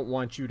 we don't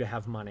want you to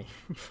have money.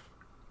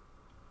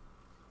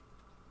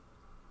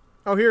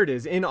 Oh, here it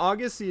is. In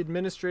August, the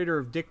administrator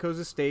of Ditko's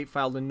estate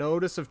filed a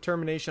notice of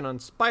termination on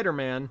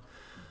Spider-Man,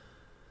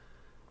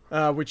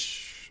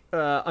 which,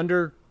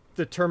 under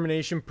the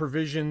termination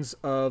provisions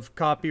of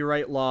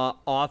copyright law,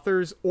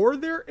 authors or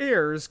their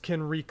heirs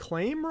can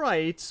reclaim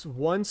rights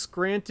once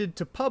granted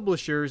to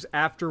publishers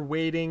after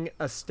waiting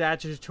a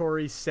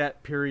statutory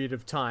set period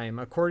of time.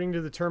 According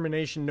to the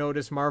termination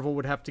notice, Marvel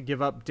would have to give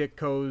up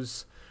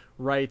Ditko's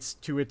rights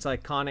to its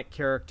iconic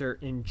character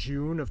in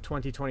June of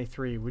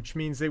 2023, which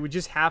means they would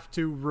just have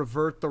to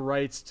revert the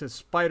rights to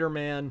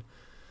Spider-Man,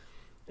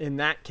 in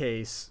that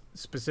case,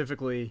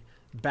 specifically,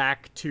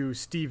 back to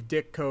Steve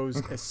Ditko's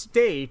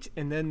estate,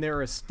 and then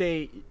their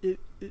estate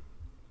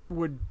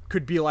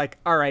could be like,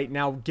 all right,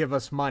 now give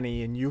us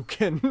money and you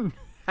can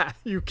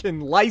you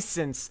can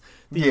license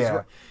these.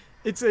 Yeah.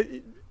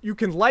 You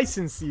can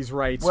license these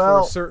rights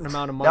Well, for a certain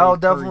amount of money. that'll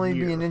per definitely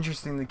year, be an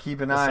interesting to keep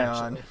an eye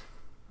on. essentially.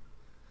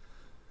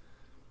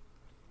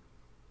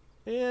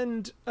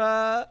 And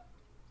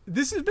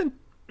this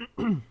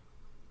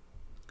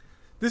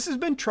has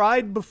been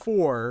tried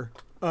before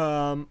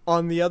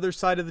on the other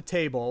side of the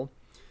table.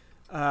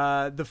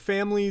 The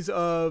families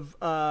of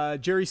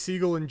Jerry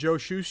Siegel and Joe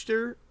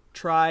Shuster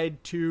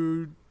tried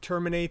to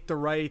terminate the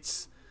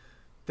rights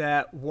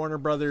that Warner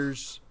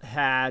Brothers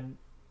had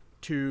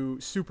to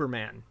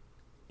Superman,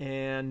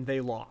 and they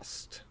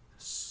lost.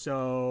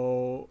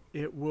 So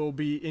it will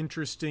be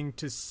interesting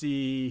to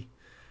see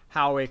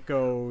how it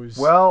goes.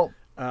 Well,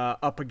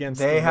 up against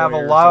they the have a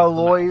lawyers lot of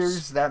the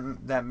lawyers. Mouse.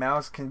 That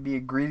mouse can be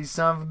a greedy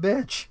son of a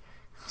bitch.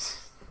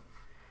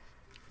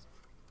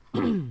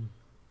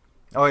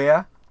 Oh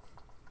yeah.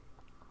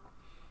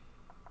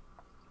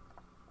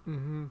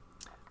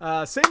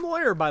 Same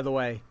lawyer, by the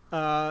way,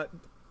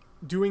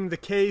 doing the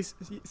case.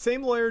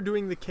 Same lawyer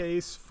doing the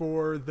case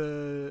for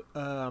the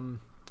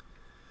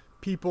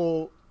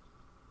people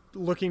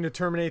looking to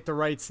terminate the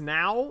rights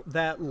now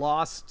that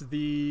lost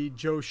the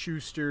Joe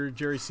Shuster,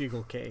 Jerry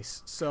Siegel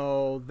case.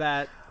 So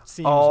that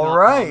seems All not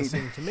right.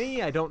 promising to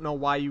me. I don't know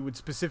why you would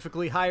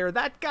specifically hire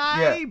that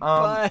guy, Yeah,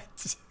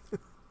 but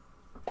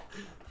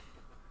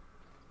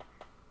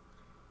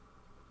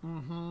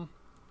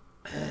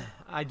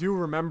I do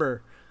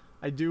remember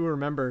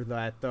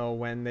that though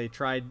when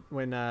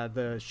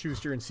the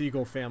Schuster and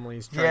Siegel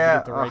families tried to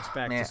get the rights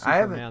back to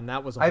Superman.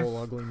 That was a whole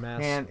ugly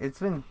mess. Man, it's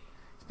been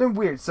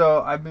weird.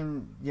 So I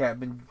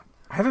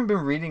haven't been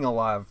reading a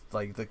lot of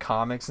like the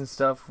comics and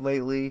stuff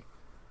lately.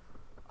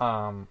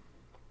 I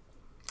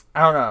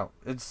don't know.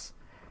 This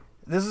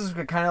is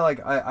kind of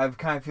like I've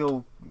kind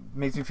of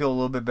makes me feel a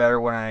little bit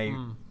better when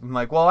I'm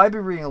like, well, I've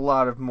been reading a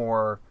lot of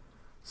more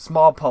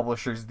small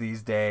publishers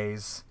these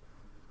days.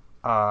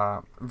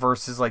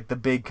 Versus like the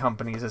big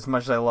companies, as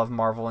much as I love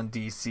Marvel and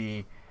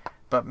DC,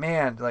 but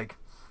man, like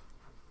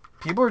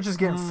people are just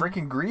getting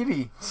freaking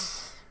greedy.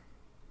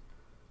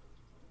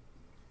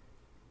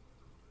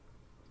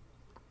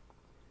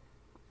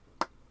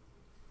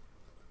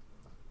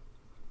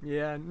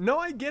 Yeah, no,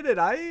 I get it.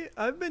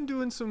 I've been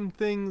doing some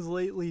things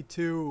lately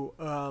too,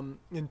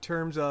 in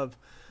terms of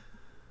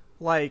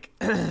like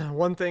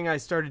one thing I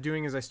started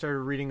doing is I started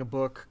reading a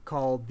book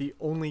called The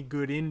Only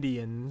Good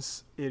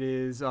Indians. It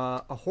is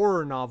a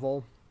horror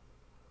novel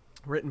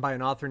written by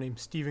an author named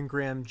Stephen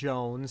Graham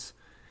Jones,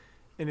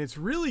 and it's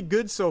really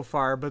good so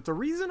far. But the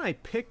reason I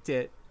picked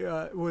it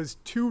was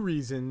two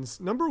reasons.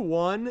 Number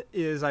one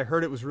is I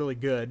heard it was really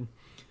good.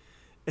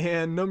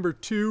 And number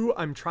two,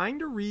 I'm trying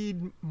to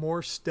read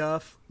more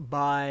stuff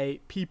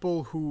by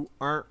people who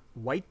aren't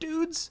white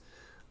dudes.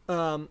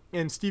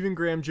 And Stephen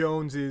Graham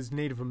Jones is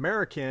Native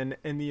American,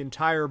 and the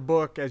entire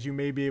book, as you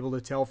may be able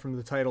to tell from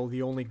the title,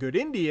 The Only Good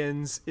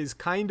Indians, is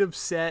kind of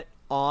set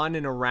on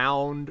and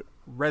around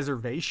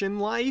reservation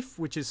life,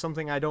 which is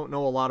something I don't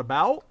know a lot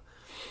about.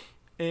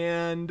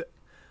 And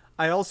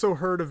I also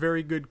heard a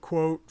very good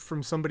quote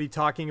from somebody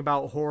talking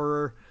about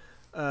horror.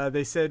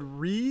 They said,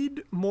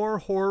 read more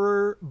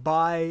horror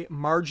by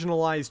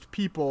marginalized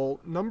people.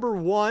 Number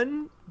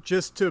one,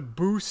 just to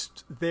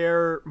boost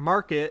their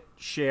market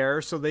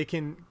share so they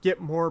can get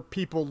more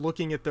people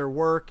looking at their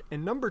work.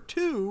 And number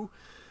two,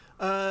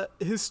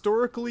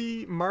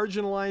 historically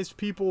marginalized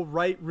people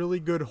write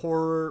really good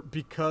horror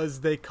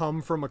because they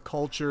come from a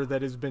culture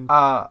that has been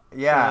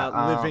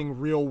living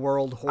real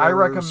world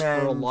horrors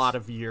for a lot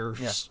of years.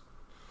 Yeah.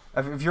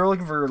 If you're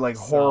looking for like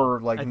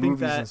horror, like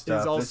movies and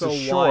stuff, this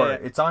is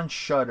short. It's on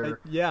Shudder.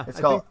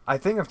 I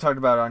think I've talked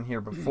about it on here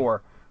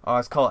before.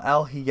 It's called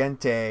El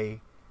Gigante,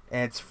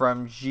 and it's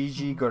from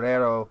Gigi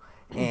Guerrero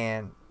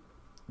and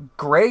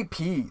Gray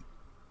Pete.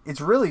 It's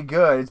really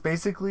good. It's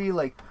basically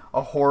like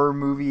a horror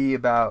movie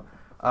about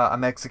a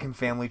Mexican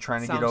family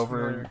trying to get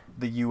over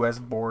the U.S.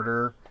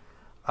 border,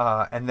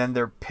 and then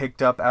they're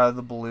picked up out of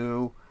the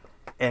blue,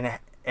 and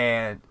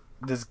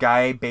this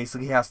guy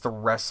basically has to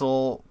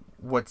wrestle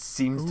what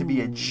seems to be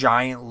a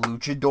giant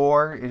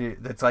luchador.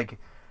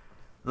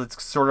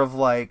 That's sort of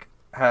like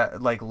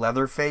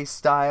Leatherface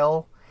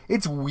style.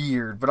 It's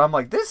weird, but I'm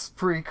like, this is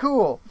pretty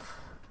cool.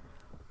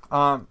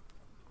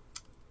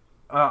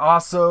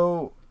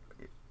 Also.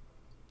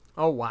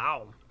 Oh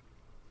wow.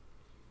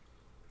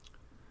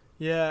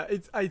 Yeah,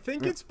 I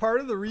think it's part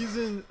of the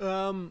reason.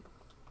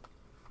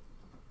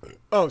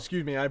 Oh,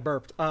 excuse me, I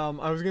burped. I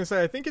was gonna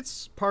say I think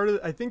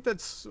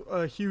that's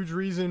a huge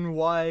reason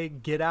why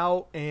Get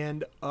Out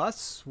and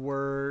Us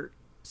were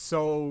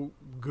so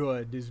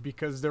good, is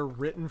because they're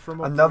written from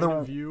a point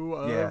of view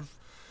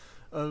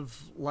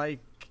of like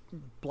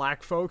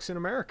black folks in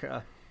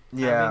America.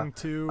 Yeah.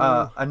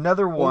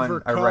 Another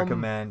one I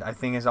recommend, I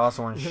think, is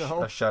also on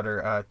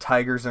Shudder.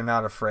 Tigers Are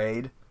Not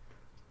Afraid.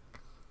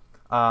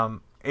 I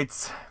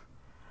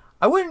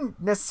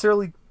wouldn't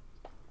necessarily.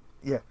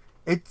 Yeah,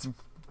 it's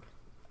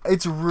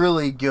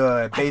really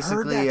good. Basically, I've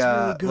heard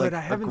that's really good. Like I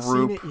haven't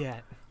group, seen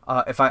it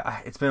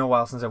yet. It's been a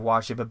while since I've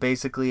watched it, but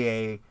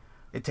basically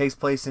it takes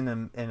place in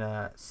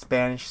a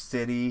Spanish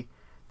city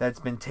that's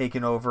been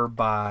taken over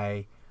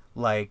by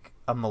like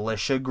a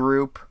militia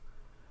group.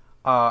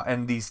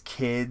 And these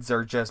kids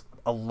are just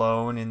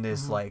alone in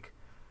this like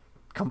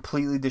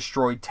completely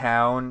destroyed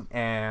town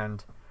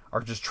and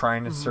are just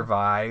trying to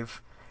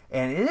survive.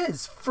 And it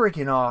is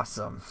freaking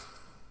awesome.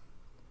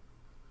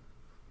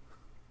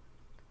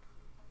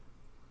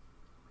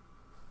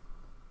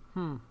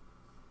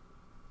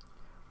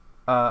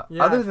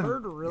 I've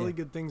heard really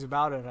good things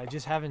about it. I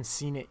just haven't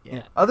seen it yet.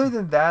 Yeah. Other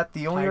than that,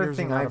 the only other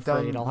thing I've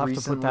done I'll have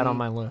to put that on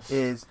my list.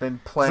 Is been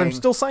playing. I'm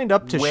still signed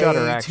up to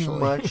Shudder. Actually, too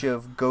much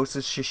of Ghost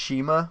of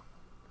Tsushima.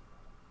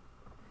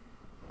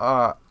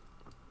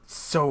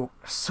 So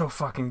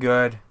fucking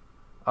good.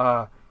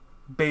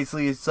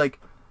 Basically, it's like,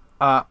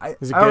 I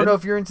don't know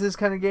if you're into this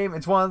kind of game.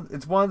 It's one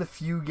of the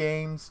few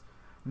games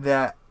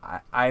that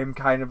I'm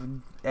kind of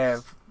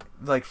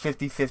like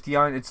 50-50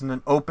 on. It's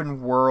an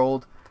open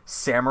world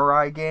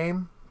samurai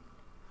game.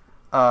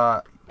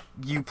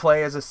 You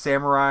play as a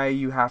samurai.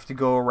 You have to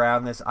go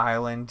around this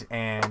island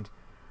and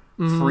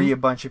free a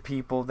bunch of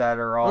people that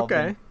are all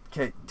been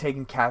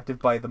taken captive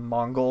by the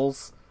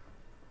Mongols.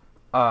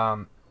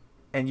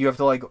 And you have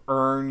to like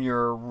earn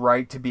your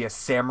right to be a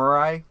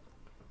samurai.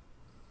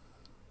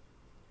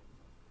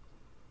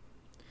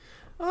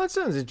 Oh, that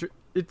sounds interesting.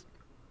 It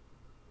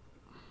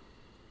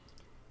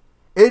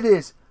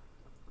is.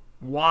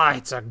 Why,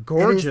 it's a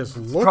gorgeous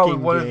looking probably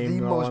one of game,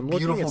 the most I'm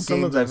beautiful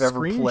games I've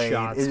ever played.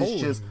 It is Holy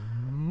just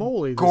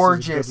moly,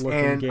 gorgeous,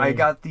 and I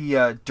got the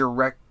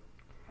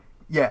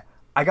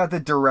I got the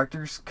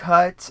director's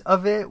cut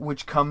of it,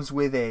 which comes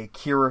with a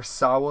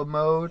Kurosawa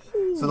mode.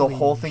 So the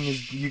whole thing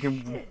is you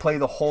can play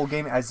the whole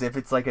game as if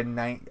it's like a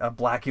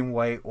black and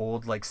white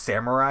old like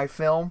samurai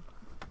film.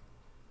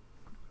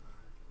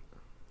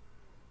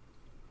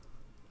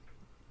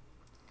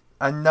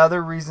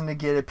 Another reason to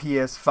get a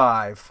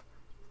PS5.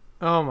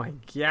 Oh my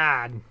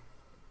god.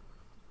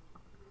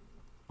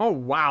 Oh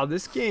wow,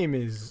 this game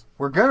is...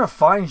 We're gonna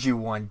find you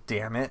one,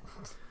 damn it.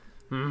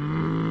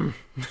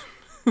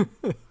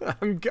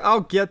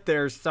 I'll get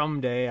there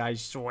someday, I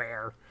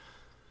swear.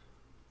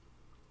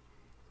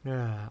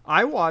 Yeah,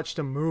 I watched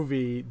a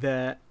movie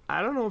that...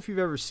 I don't know if you've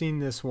ever seen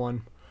this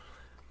one.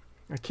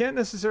 I can't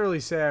necessarily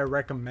say I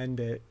recommend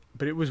it,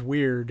 but it was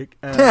weird.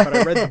 But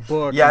I read the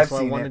book, yeah, so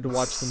I wanted to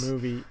watch the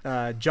movie.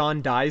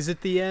 John dies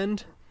at the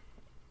end.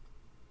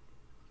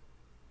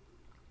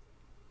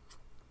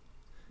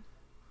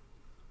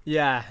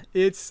 Yeah,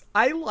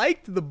 I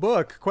liked the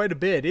book quite a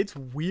bit. It's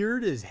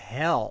weird as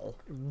hell.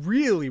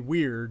 Really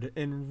weird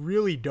and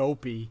really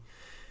dopey.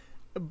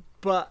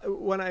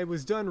 But when I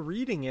was done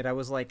reading it, I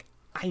was like,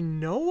 I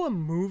know a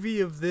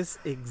movie of this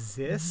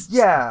exists,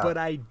 but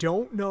I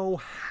don't know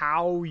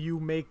how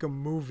you make a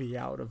movie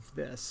out of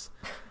this.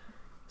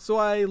 So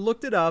I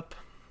looked it up,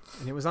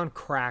 and it was on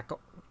Crackle.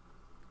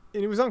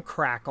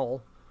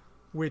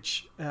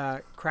 Which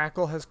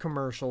Crackle has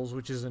commercials,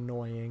 which is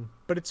annoying,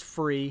 but it's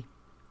free.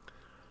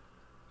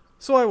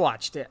 So I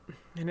watched it,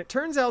 and it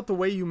turns out the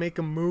way you make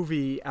a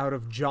movie out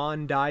of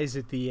John dies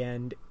at the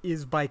end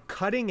is by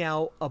cutting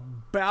out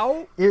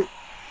about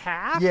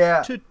half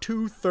to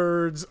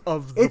 2/3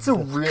 of the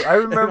book. I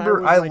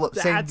remember,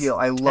 same deal.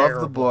 I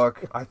love the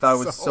book. I thought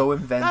it was so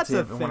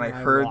inventive, and when I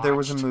heard there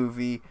was a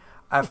movie,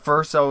 at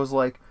first I was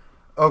like,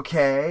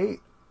 okay,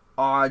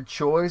 odd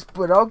choice,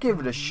 but I'll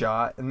give it a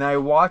shot. And I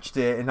watched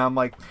it, and I'm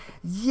like,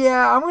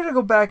 yeah, I'm gonna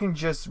go back and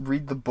just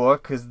read the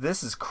book because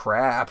this is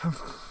crap.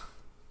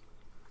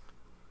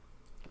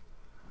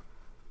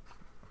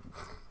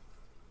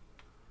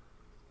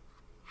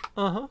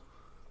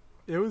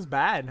 It was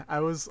bad. I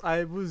was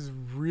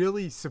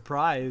really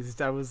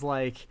surprised. I was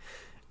like,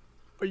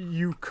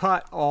 you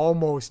cut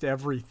almost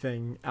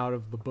everything out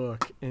of the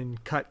book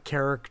and cut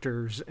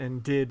characters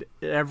and did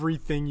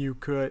everything you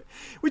could,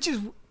 which is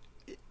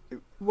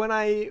when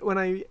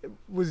I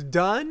was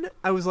done,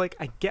 I was like,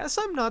 I guess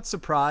I'm not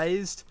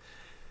surprised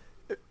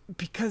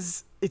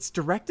because it's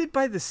directed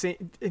by the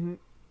same, and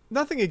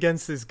nothing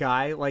against this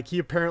guy, like he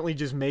apparently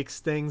just makes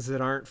things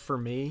that aren't for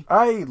me.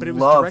 But it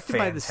was directed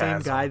by the same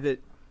guy that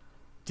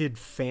did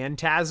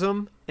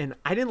Phantasm, and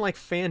I didn't like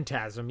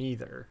Phantasm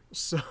either.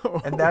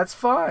 So and that's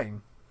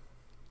fine.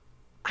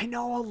 I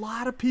know a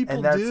lot of people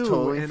and that's do,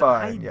 totally and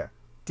fine. I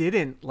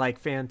didn't like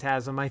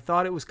Phantasm. I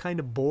thought it was kind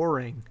of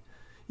boring.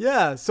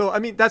 Yeah, so I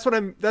mean that's what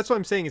I'm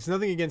saying. It's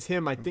nothing against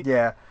him. I think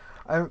I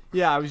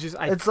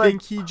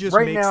think he just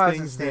right makes now,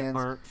 things that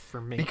aren't for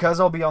me. Because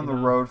I'll be on the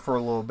road for a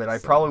little bit. I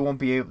probably won't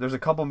be able. There's a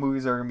couple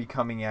movies that are gonna be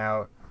coming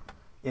out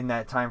in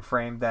that time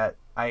frame that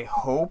I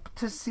hope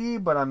to see,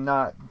 but I'm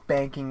not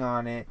banking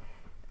on it.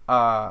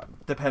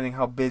 Depending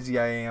how busy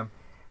I am,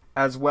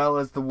 as well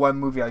as the one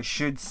movie I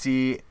should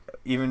see,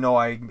 even though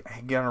I'm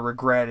gonna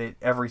regret it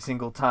every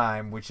single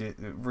time,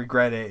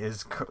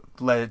 is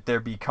Let There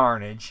Be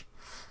Carnage.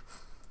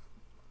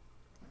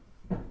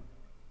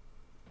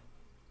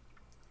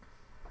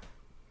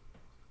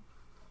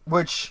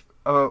 Which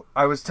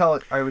I was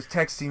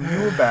texting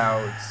you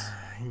about.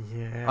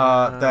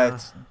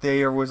 That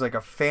there was like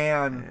a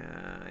fan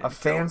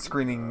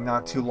screening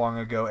not too long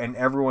ago, and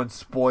everyone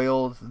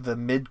spoiled the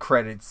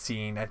mid-credits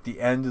scene at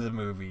the end of the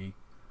movie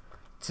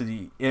to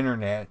the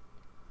internet.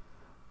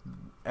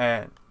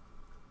 And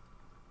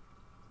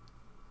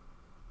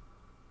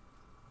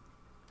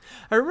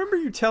I remember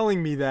you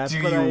telling me that. Do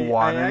you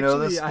want to know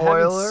the spoiler? I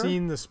haven't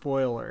seen the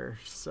spoiler,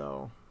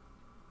 so.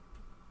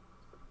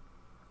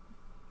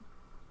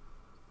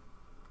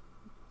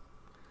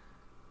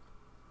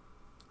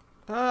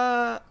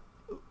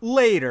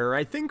 Later.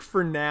 I think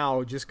for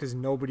now, just because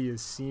nobody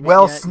has seen it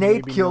well, yet,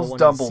 Snape kills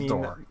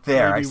Dumbledore.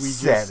 There, I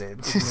said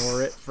it.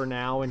 Ignore it for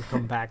now and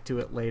come back to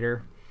it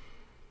later.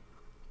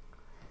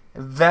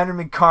 Venom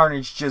and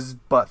Carnage just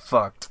butt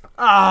fucked.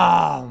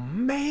 Oh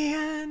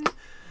man!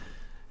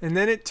 And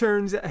then it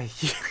turns out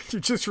you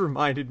just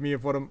reminded me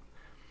of one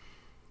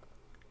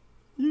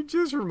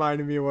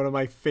of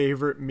my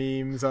favorite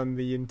memes on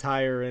the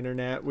entire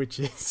internet, which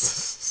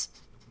is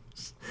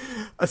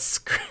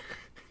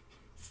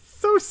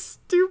so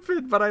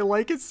stupid, but I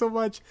like it so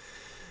much.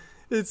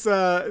 It's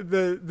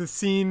the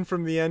scene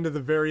from the end of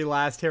the very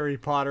last Harry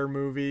Potter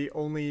movie,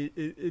 only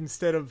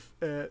instead of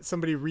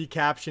somebody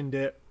recaptioned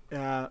it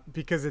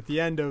because at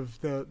the end of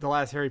the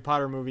last Harry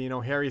Potter movie,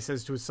 Harry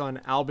says to his son,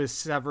 Albus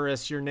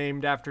Severus, you're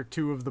named after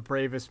two of the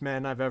bravest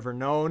men I've ever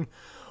known.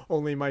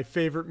 Only my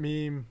favorite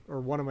meme, or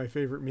one of my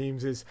favorite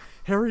memes, is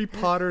Harry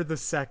Potter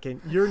II.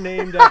 You're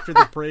named after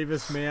the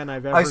bravest man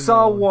I've ever known. I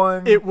saw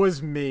one. It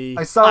was me.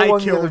 I saw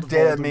one the other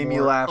day that made me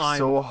laugh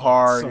so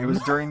hard. Awesome. It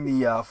was during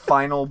the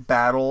final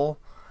battle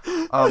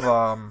of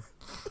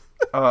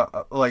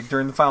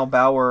during the final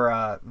battle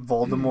where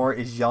Voldemort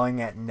is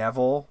yelling at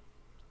Neville,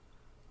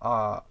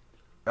 or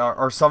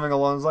something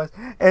along those lines.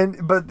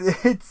 But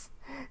it's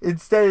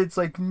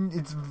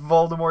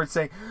Voldemort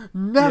saying,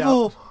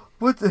 Neville. Yep.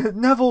 What the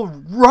Neville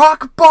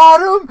rock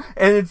bottom?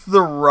 And it's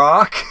the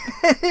Rock.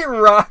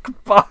 Rock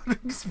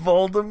bottoms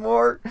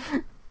Voldemort.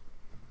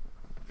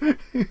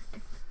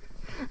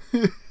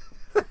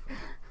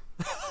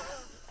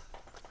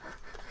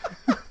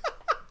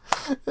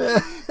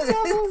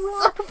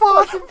 Rock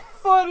bottom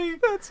funny.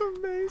 That's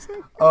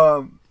amazing.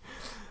 I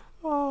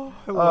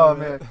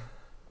love it. Man.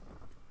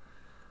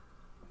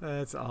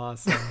 That's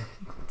awesome.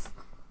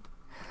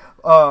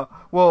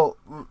 Well,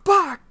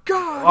 by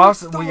God,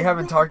 also we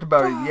haven't talked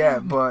about it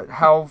yet, but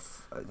how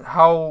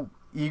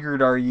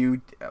eager are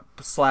you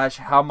 /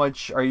 how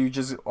much are you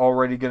just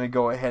already going to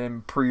go ahead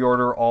and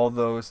pre-order all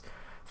those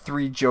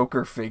 3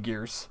 Joker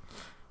figures?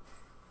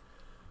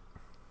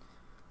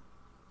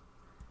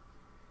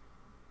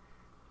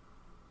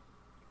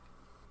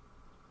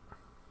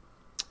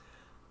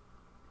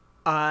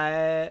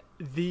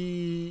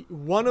 The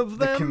one of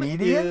them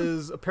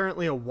is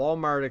apparently a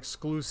Walmart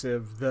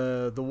exclusive,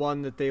 the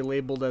one that they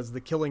labeled as the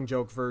Killing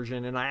Joke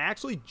version, and I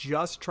actually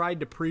just tried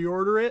to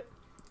pre-order it.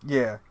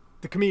 Yeah.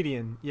 The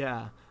comedian,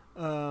 yeah.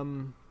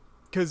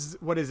 Because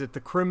what is it? The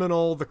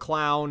criminal, the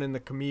clown, and the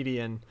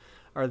comedian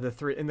are the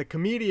 3. And the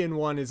comedian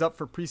one is up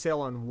for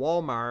pre-sale on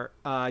Walmart.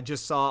 I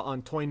just saw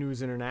on Toy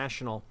News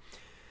International.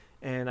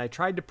 And I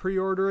tried to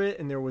pre-order it,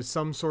 and there was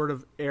some sort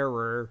of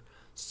error.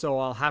 So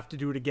I'll have to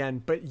do it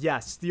again. But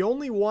yes, the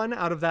only one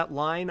out of that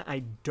line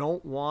I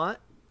don't want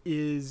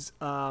is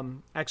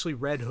actually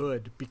Red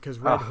Hood, because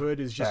Red Hood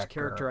is just a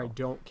character I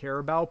don't care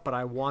about, but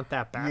I want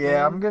that Batman.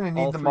 Yeah, I'm going to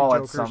need them all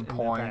at some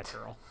point.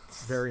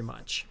 Very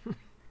much.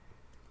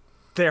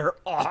 They're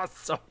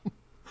awesome.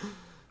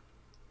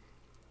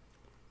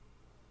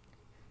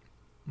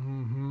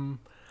 The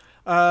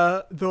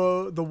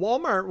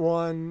Walmart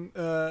one,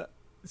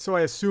 so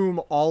I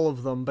assume all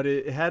of them, but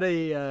it had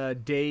a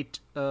date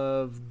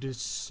of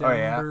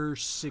December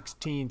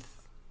 16th,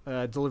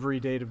 delivery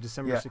date of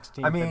December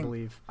 16th, I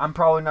believe. I'm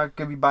probably not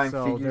gonna be buying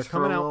So figures they're for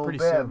a coming out little pretty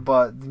bit, soon.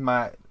 but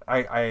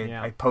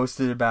I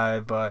posted about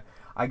it, but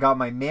I got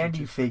my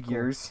Mandy is pretty cool.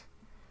 figures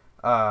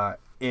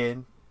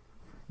in.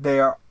 They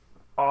are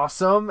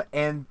awesome,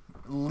 and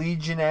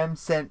Legion M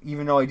sent,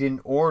 even though I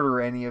didn't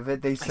order any of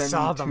it, they sent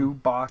saw me them. 2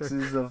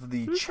 boxes of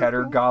the They're so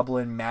Cheddar cool.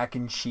 Goblin mac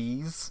and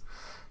cheese,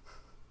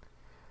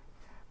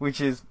 which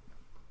is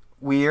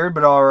weird,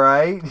 but all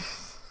right.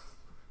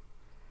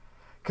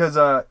 Because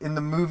in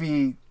the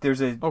movie,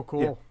 there's a Oh,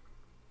 cool.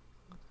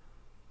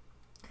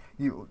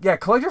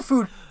 collector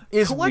food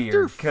is Collector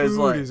weird because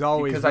food is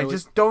always I really-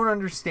 just don't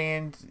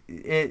understand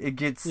it. It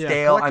gets Yeah,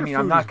 stale. I collector mean,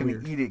 I'm food not is going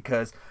weird. to eat it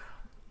because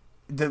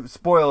the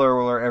spoiler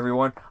alert,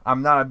 everyone.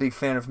 I'm not a big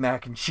fan of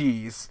mac and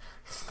cheese.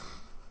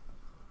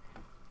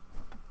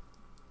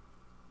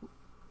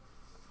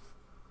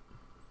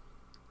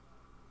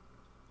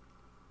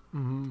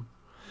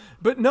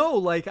 But no,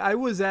 like I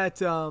was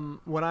at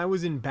when I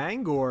was in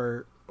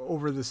Bangor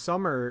over the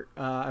summer,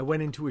 I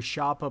went into a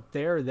shop up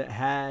there that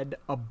had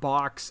a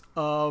box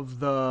of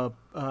the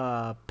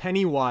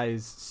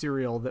Pennywise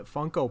cereal that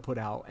Funko put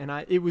out, and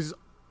it was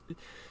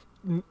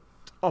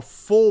a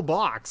full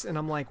box, and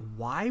I'm like,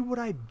 why would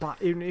I buy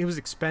it? It was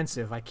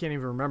expensive. I can't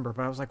even remember,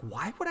 but I was like,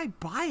 why would I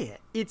buy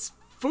it? It's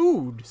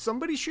food.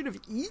 Somebody should have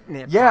eaten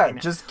it. Yeah, by now.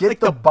 just get Like,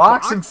 the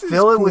box and is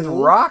fill it with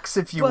cool, rocks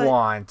if you but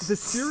want. The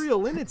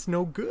cereal in it's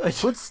no good.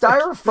 Put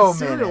styrofoam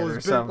the in it cereal or has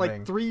been something.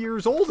 like 3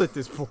 years old at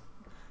this point.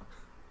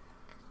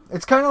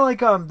 It's kind of like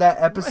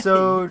that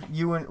episode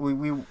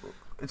we.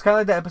 It's kind of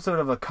like the episode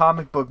of A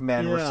Comic Book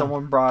Men where Yeah.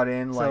 someone brought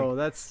in like So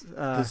that's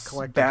this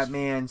collector's.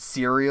 Batman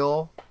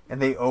cereal,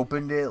 and they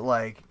opened it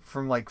like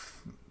from like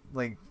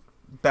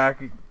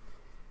back.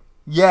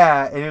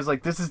 Yeah, and it was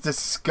like, this is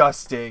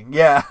disgusting.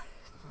 Yeah.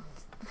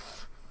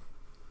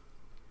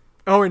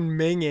 Oh, and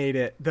Ming ate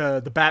it.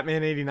 The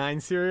Batman '89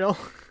 cereal.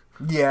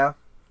 Yeah.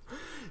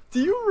 Do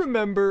you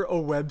remember a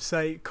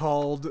website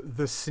called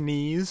The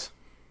Sneeze?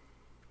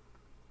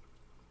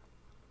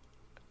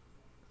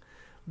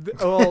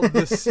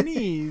 The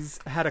Sneeze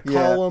had a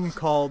Yeah. column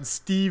called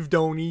Steve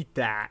Don't Eat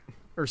That,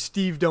 or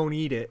Steve Don't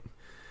Eat It,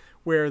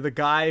 where the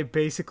guy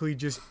basically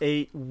just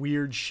ate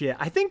weird shit.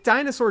 I think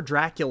Dinosaur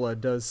Dracula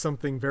does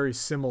something very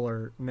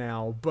similar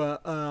now,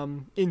 but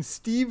in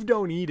Steve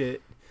Don't Eat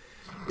It,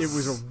 it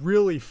was a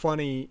really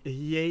funny.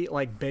 He ate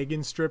like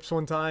bacon strips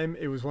one time.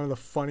 It was one of the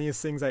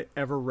funniest things I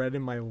ever read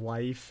in my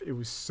life. It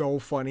was so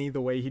funny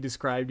the way he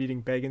described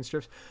eating bacon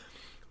strips.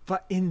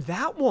 But in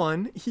that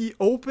one, he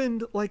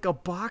opened like a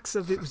box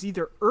of, it was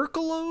either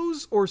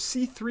Urkelos or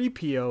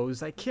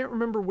C-3POs. I can't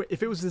remember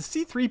if it was the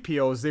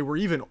C-3POs. They were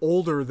even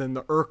older than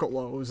the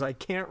Urkelos. I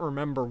can't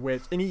remember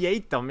which. And he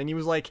ate them, and he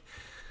was like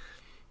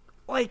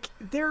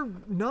they're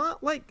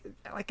not like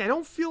I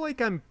don't feel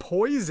like I'm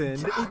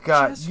poisoned. Oh, It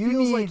God, just you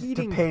feels need like to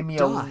eating pay me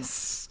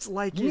dust.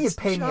 Like You need it's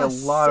to pay me a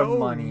just lot of so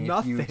money if you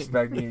nothing.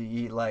 expect me to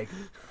eat like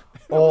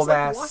was old like,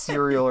 ass what?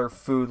 cereal or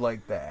food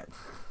like that.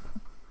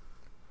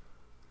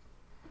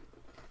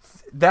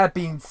 That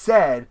being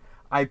said,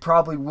 I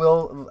probably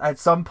will at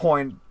some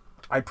point.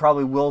 I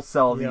probably will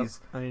sell Yep,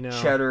 these I know.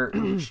 cheddar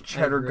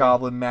agree.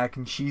 goblin mac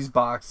and cheese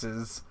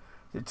boxes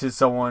to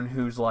someone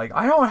who's like,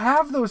 I don't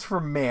have those for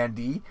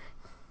Mandy.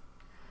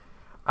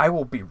 I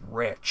will be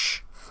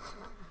rich.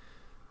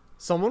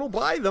 Someone will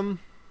buy them.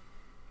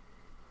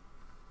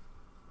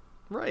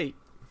 Right.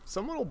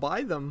 Someone will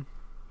buy them.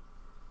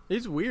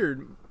 It's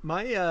weird.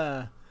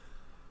 My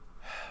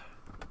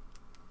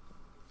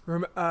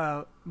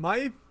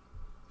my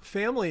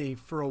family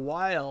for a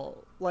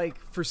while, like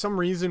for some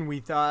reason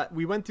we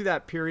went through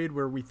that period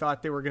where we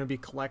thought they were going to be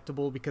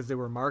collectible because they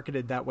were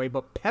marketed that way,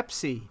 but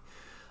Pepsi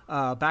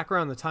back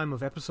around the time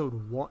of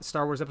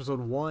Star Wars Episode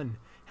 1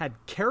 had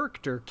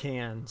character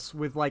cans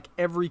with like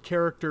every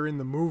character in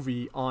the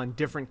movie on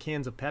different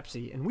cans of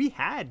Pepsi, and we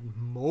had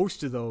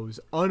most of those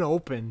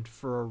unopened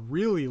for a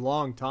really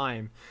long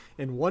time.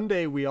 And one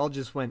day we all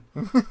just went,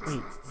 wait,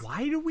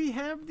 why do we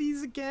have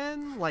these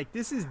again? Like,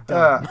 this is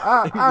dumb.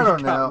 I And don't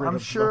we got know. rid I'm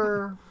of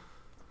sure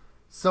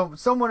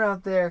someone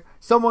out there,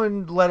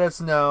 someone let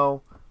us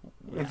know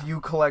if you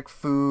collect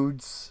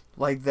foods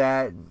like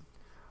that.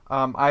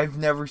 I've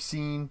never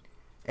seen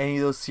any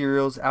of those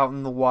cereals out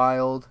in the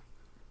wild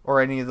or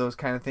any of those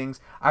kind of things.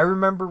 I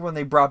remember when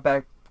they brought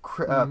back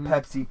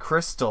Pepsi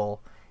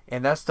Crystal,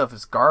 and that stuff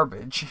is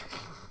garbage.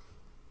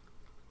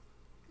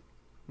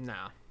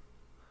 No.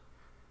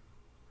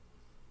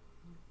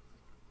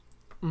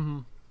 Mm-hmm.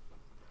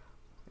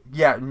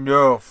 Yeah,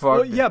 no, fuck.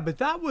 Well, it. yeah, but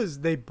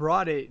they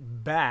brought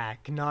it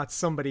back, not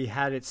somebody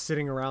had it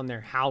sitting around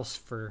their house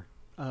for.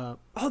 That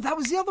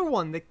was the other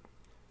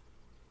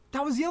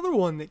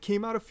one that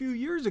came out a few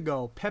years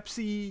ago.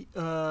 Pepsi,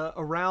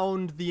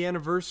 around the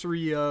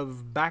anniversary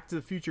of Back to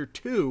the Future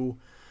 2,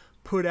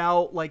 put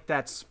out like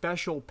that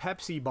special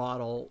Pepsi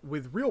bottle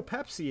with real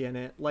Pepsi in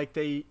it, like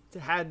they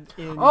had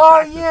in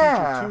Back to the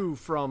Future 2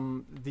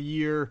 from the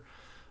year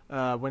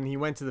when he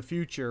went to the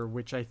future,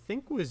 which I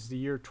think was the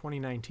year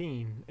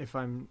 2019, if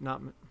I'm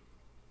not.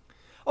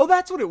 Oh,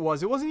 that's what it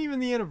was. It wasn't even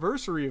the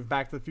anniversary of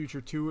Back to the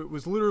Future 2. It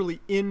was literally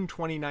in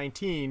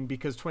 2019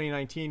 because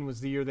 2019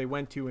 was the year they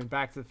went to in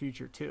Back to the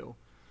Future 2.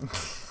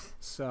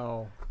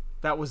 So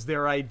that was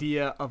their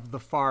idea of the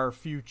far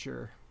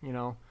future, you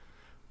know.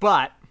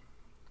 But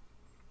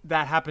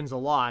that happens a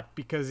lot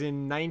because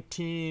in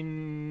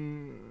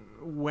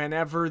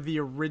whenever the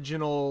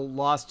original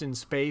Lost in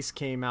Space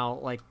came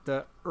out, like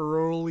the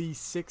early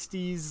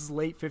 60s,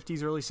 late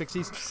 50s, early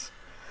 60s,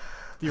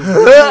 the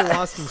original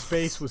Lost in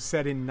Space was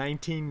set in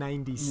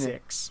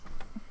 1996.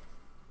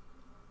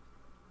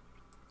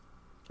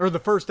 Or the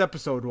first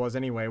episode was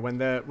anyway, when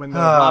the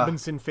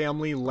Robinson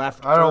family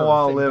left I don't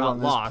want to live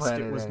on lost. This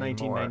planet it was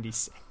anymore.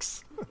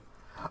 1996.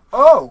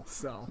 Oh,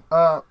 so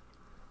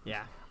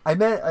yeah. I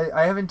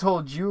haven't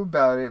told you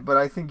about it, but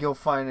I think you'll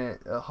find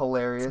it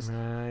hilarious.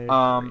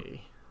 I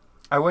agree.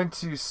 I went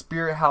to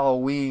Spirit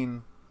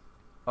Halloween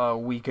a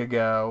week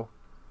ago,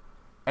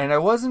 and I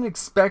wasn't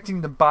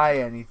expecting to buy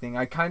anything.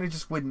 I kind of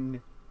just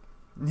wouldn't.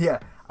 Yeah,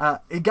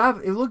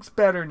 it looks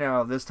better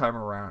now this time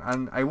around.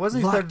 And I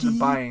wasn't expecting to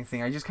buy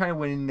anything. I just kind of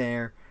went in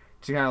there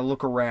to kind of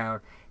look around,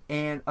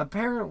 and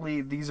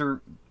apparently these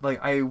are like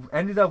I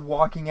ended up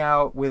walking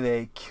out with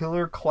a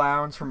Killer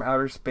Clowns from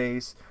Outer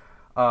Space,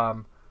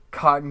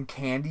 cotton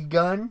candy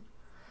gun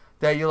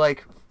that you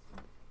like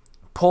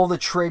pull the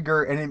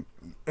trigger and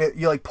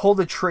you like pull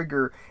the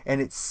trigger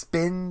and it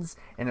spins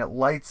and it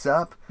lights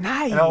up.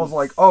 Nice. And I was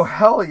like, oh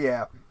hell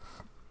yeah.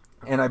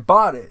 And I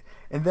bought it.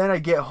 And then I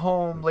get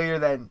home later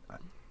and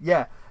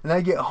I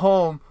get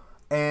home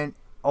and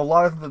a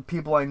lot of the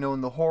people I know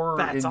in the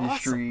horror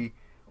industry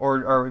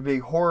or are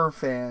big horror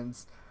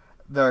fans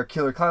that are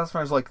Killer Clowns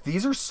fans, like,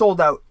 these are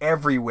sold out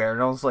everywhere.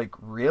 And I was like,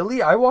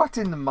 really? I walked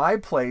into my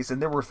place and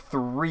there were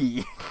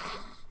 3.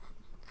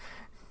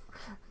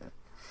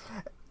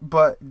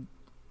 But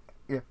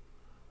yeah,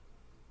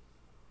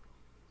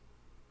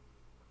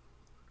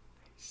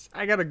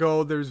 I gotta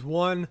go. There's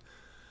one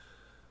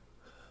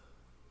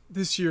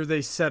this year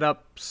they set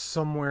up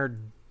somewhere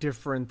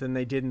different than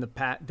they did in the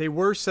past. They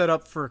were set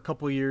up for a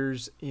couple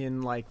years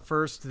in, like,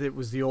 first it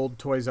was the old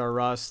Toys R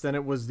Us, then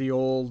it was the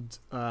old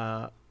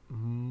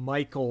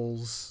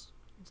Michael's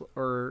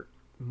or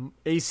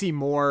AC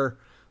Moore,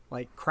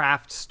 like,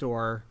 craft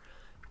store.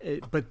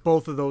 But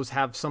both of those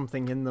have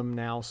something in them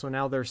now, so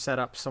now they're set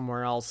up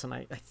somewhere else, and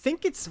I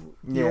think it's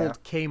the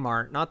old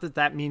Kmart. Not that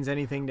that means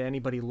anything to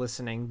anybody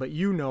listening, but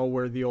you know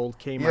where the old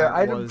Kmart was. Yeah,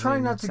 I'm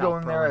trying not to South go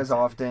in there as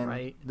often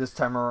right? this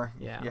time around.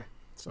 Yeah.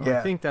 So yeah.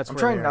 I think that's I'm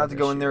where trying not to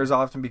go in there as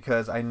often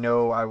because I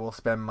know I will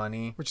spend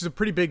money. Which is a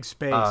pretty big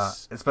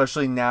space.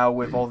 Especially now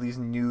with all these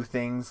new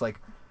things. Like,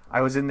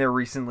 I was in there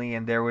recently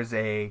and there was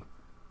a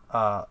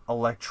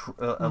like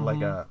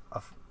a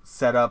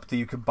setup that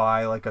you could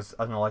buy, like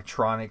an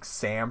electronic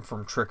Sam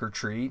from Trick or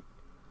Treat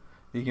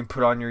that you can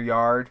put on your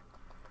yard,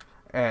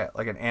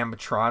 like an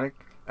animatronic.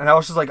 And I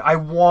was just like, I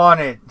want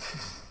it.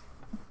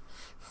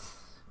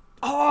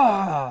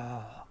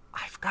 Oh,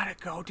 I've got to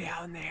go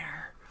down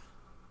there.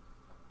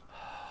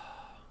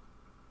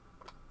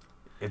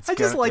 I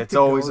just like it's to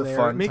always go a there.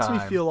 fun It makes time.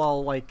 me feel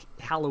all like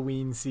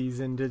Halloween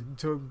season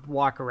to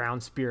walk around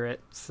Spirit.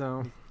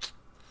 So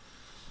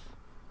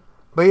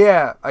But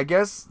yeah, I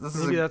guess this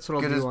maybe is that's what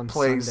I'll good do as on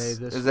place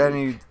Sunday this as week.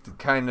 any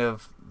kind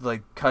of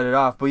like cut it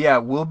off. But yeah,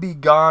 we'll be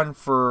gone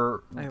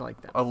for I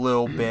like that. a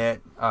little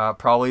bit,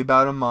 probably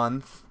about a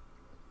month.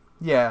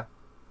 Yeah.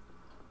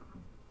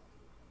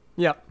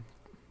 Yep.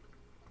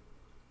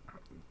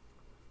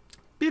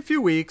 Be a few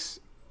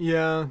weeks.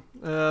 Yeah.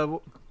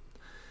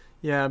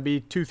 Yeah, be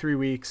 2-3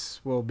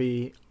 weeks. We'll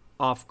be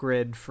off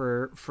grid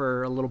for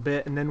a little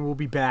bit, and then we'll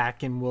be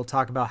back and we'll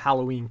talk about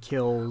Halloween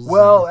Kills.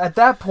 Well, at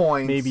that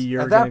point, maybe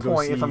you're at that gonna go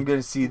point, if see I'm going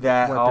to see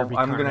that, Let There Be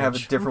I'm going to have a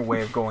Carnage. different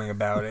way of going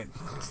about it.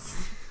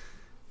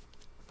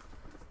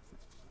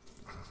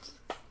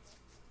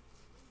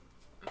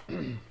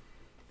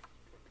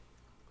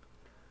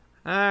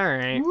 All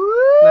right. Woo!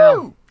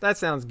 Now, that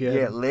sounds good.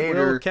 Yeah,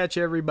 later. We'll catch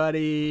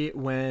everybody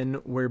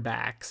when we're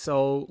back.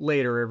 So,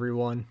 later,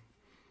 everyone.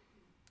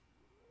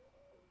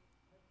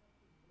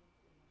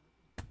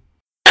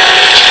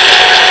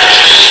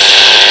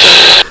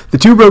 The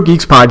Two Broke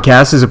Geeks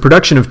podcast is a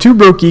production of Two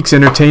Broke Geeks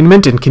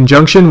Entertainment in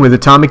conjunction with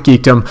Atomic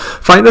Geekdom.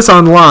 Find us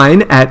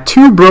online at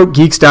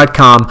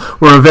twobrokegeeks.com.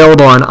 We're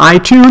available on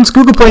iTunes,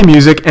 Google Play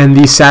Music, and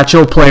the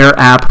Satchel Player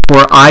app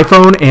for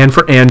iPhone and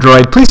for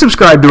Android. Please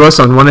subscribe to us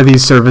on one of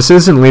these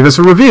services and leave us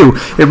a review.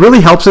 It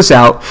really helps us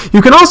out.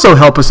 You can also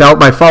help us out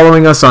by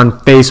following us on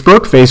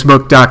Facebook,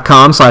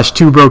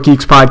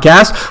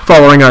 facebook.com/twobrokegeekspodcast,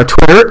 following our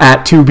Twitter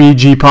at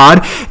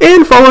 2BGPod,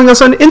 and following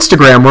us on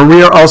Instagram, where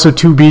we are also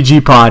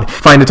 2BGPod.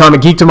 Find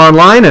Atomic Geekdom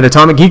online at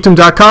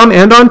atomicgeekdom.com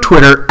and on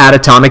Twitter at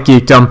Atomic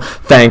Geekdom.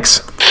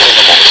 Thanks.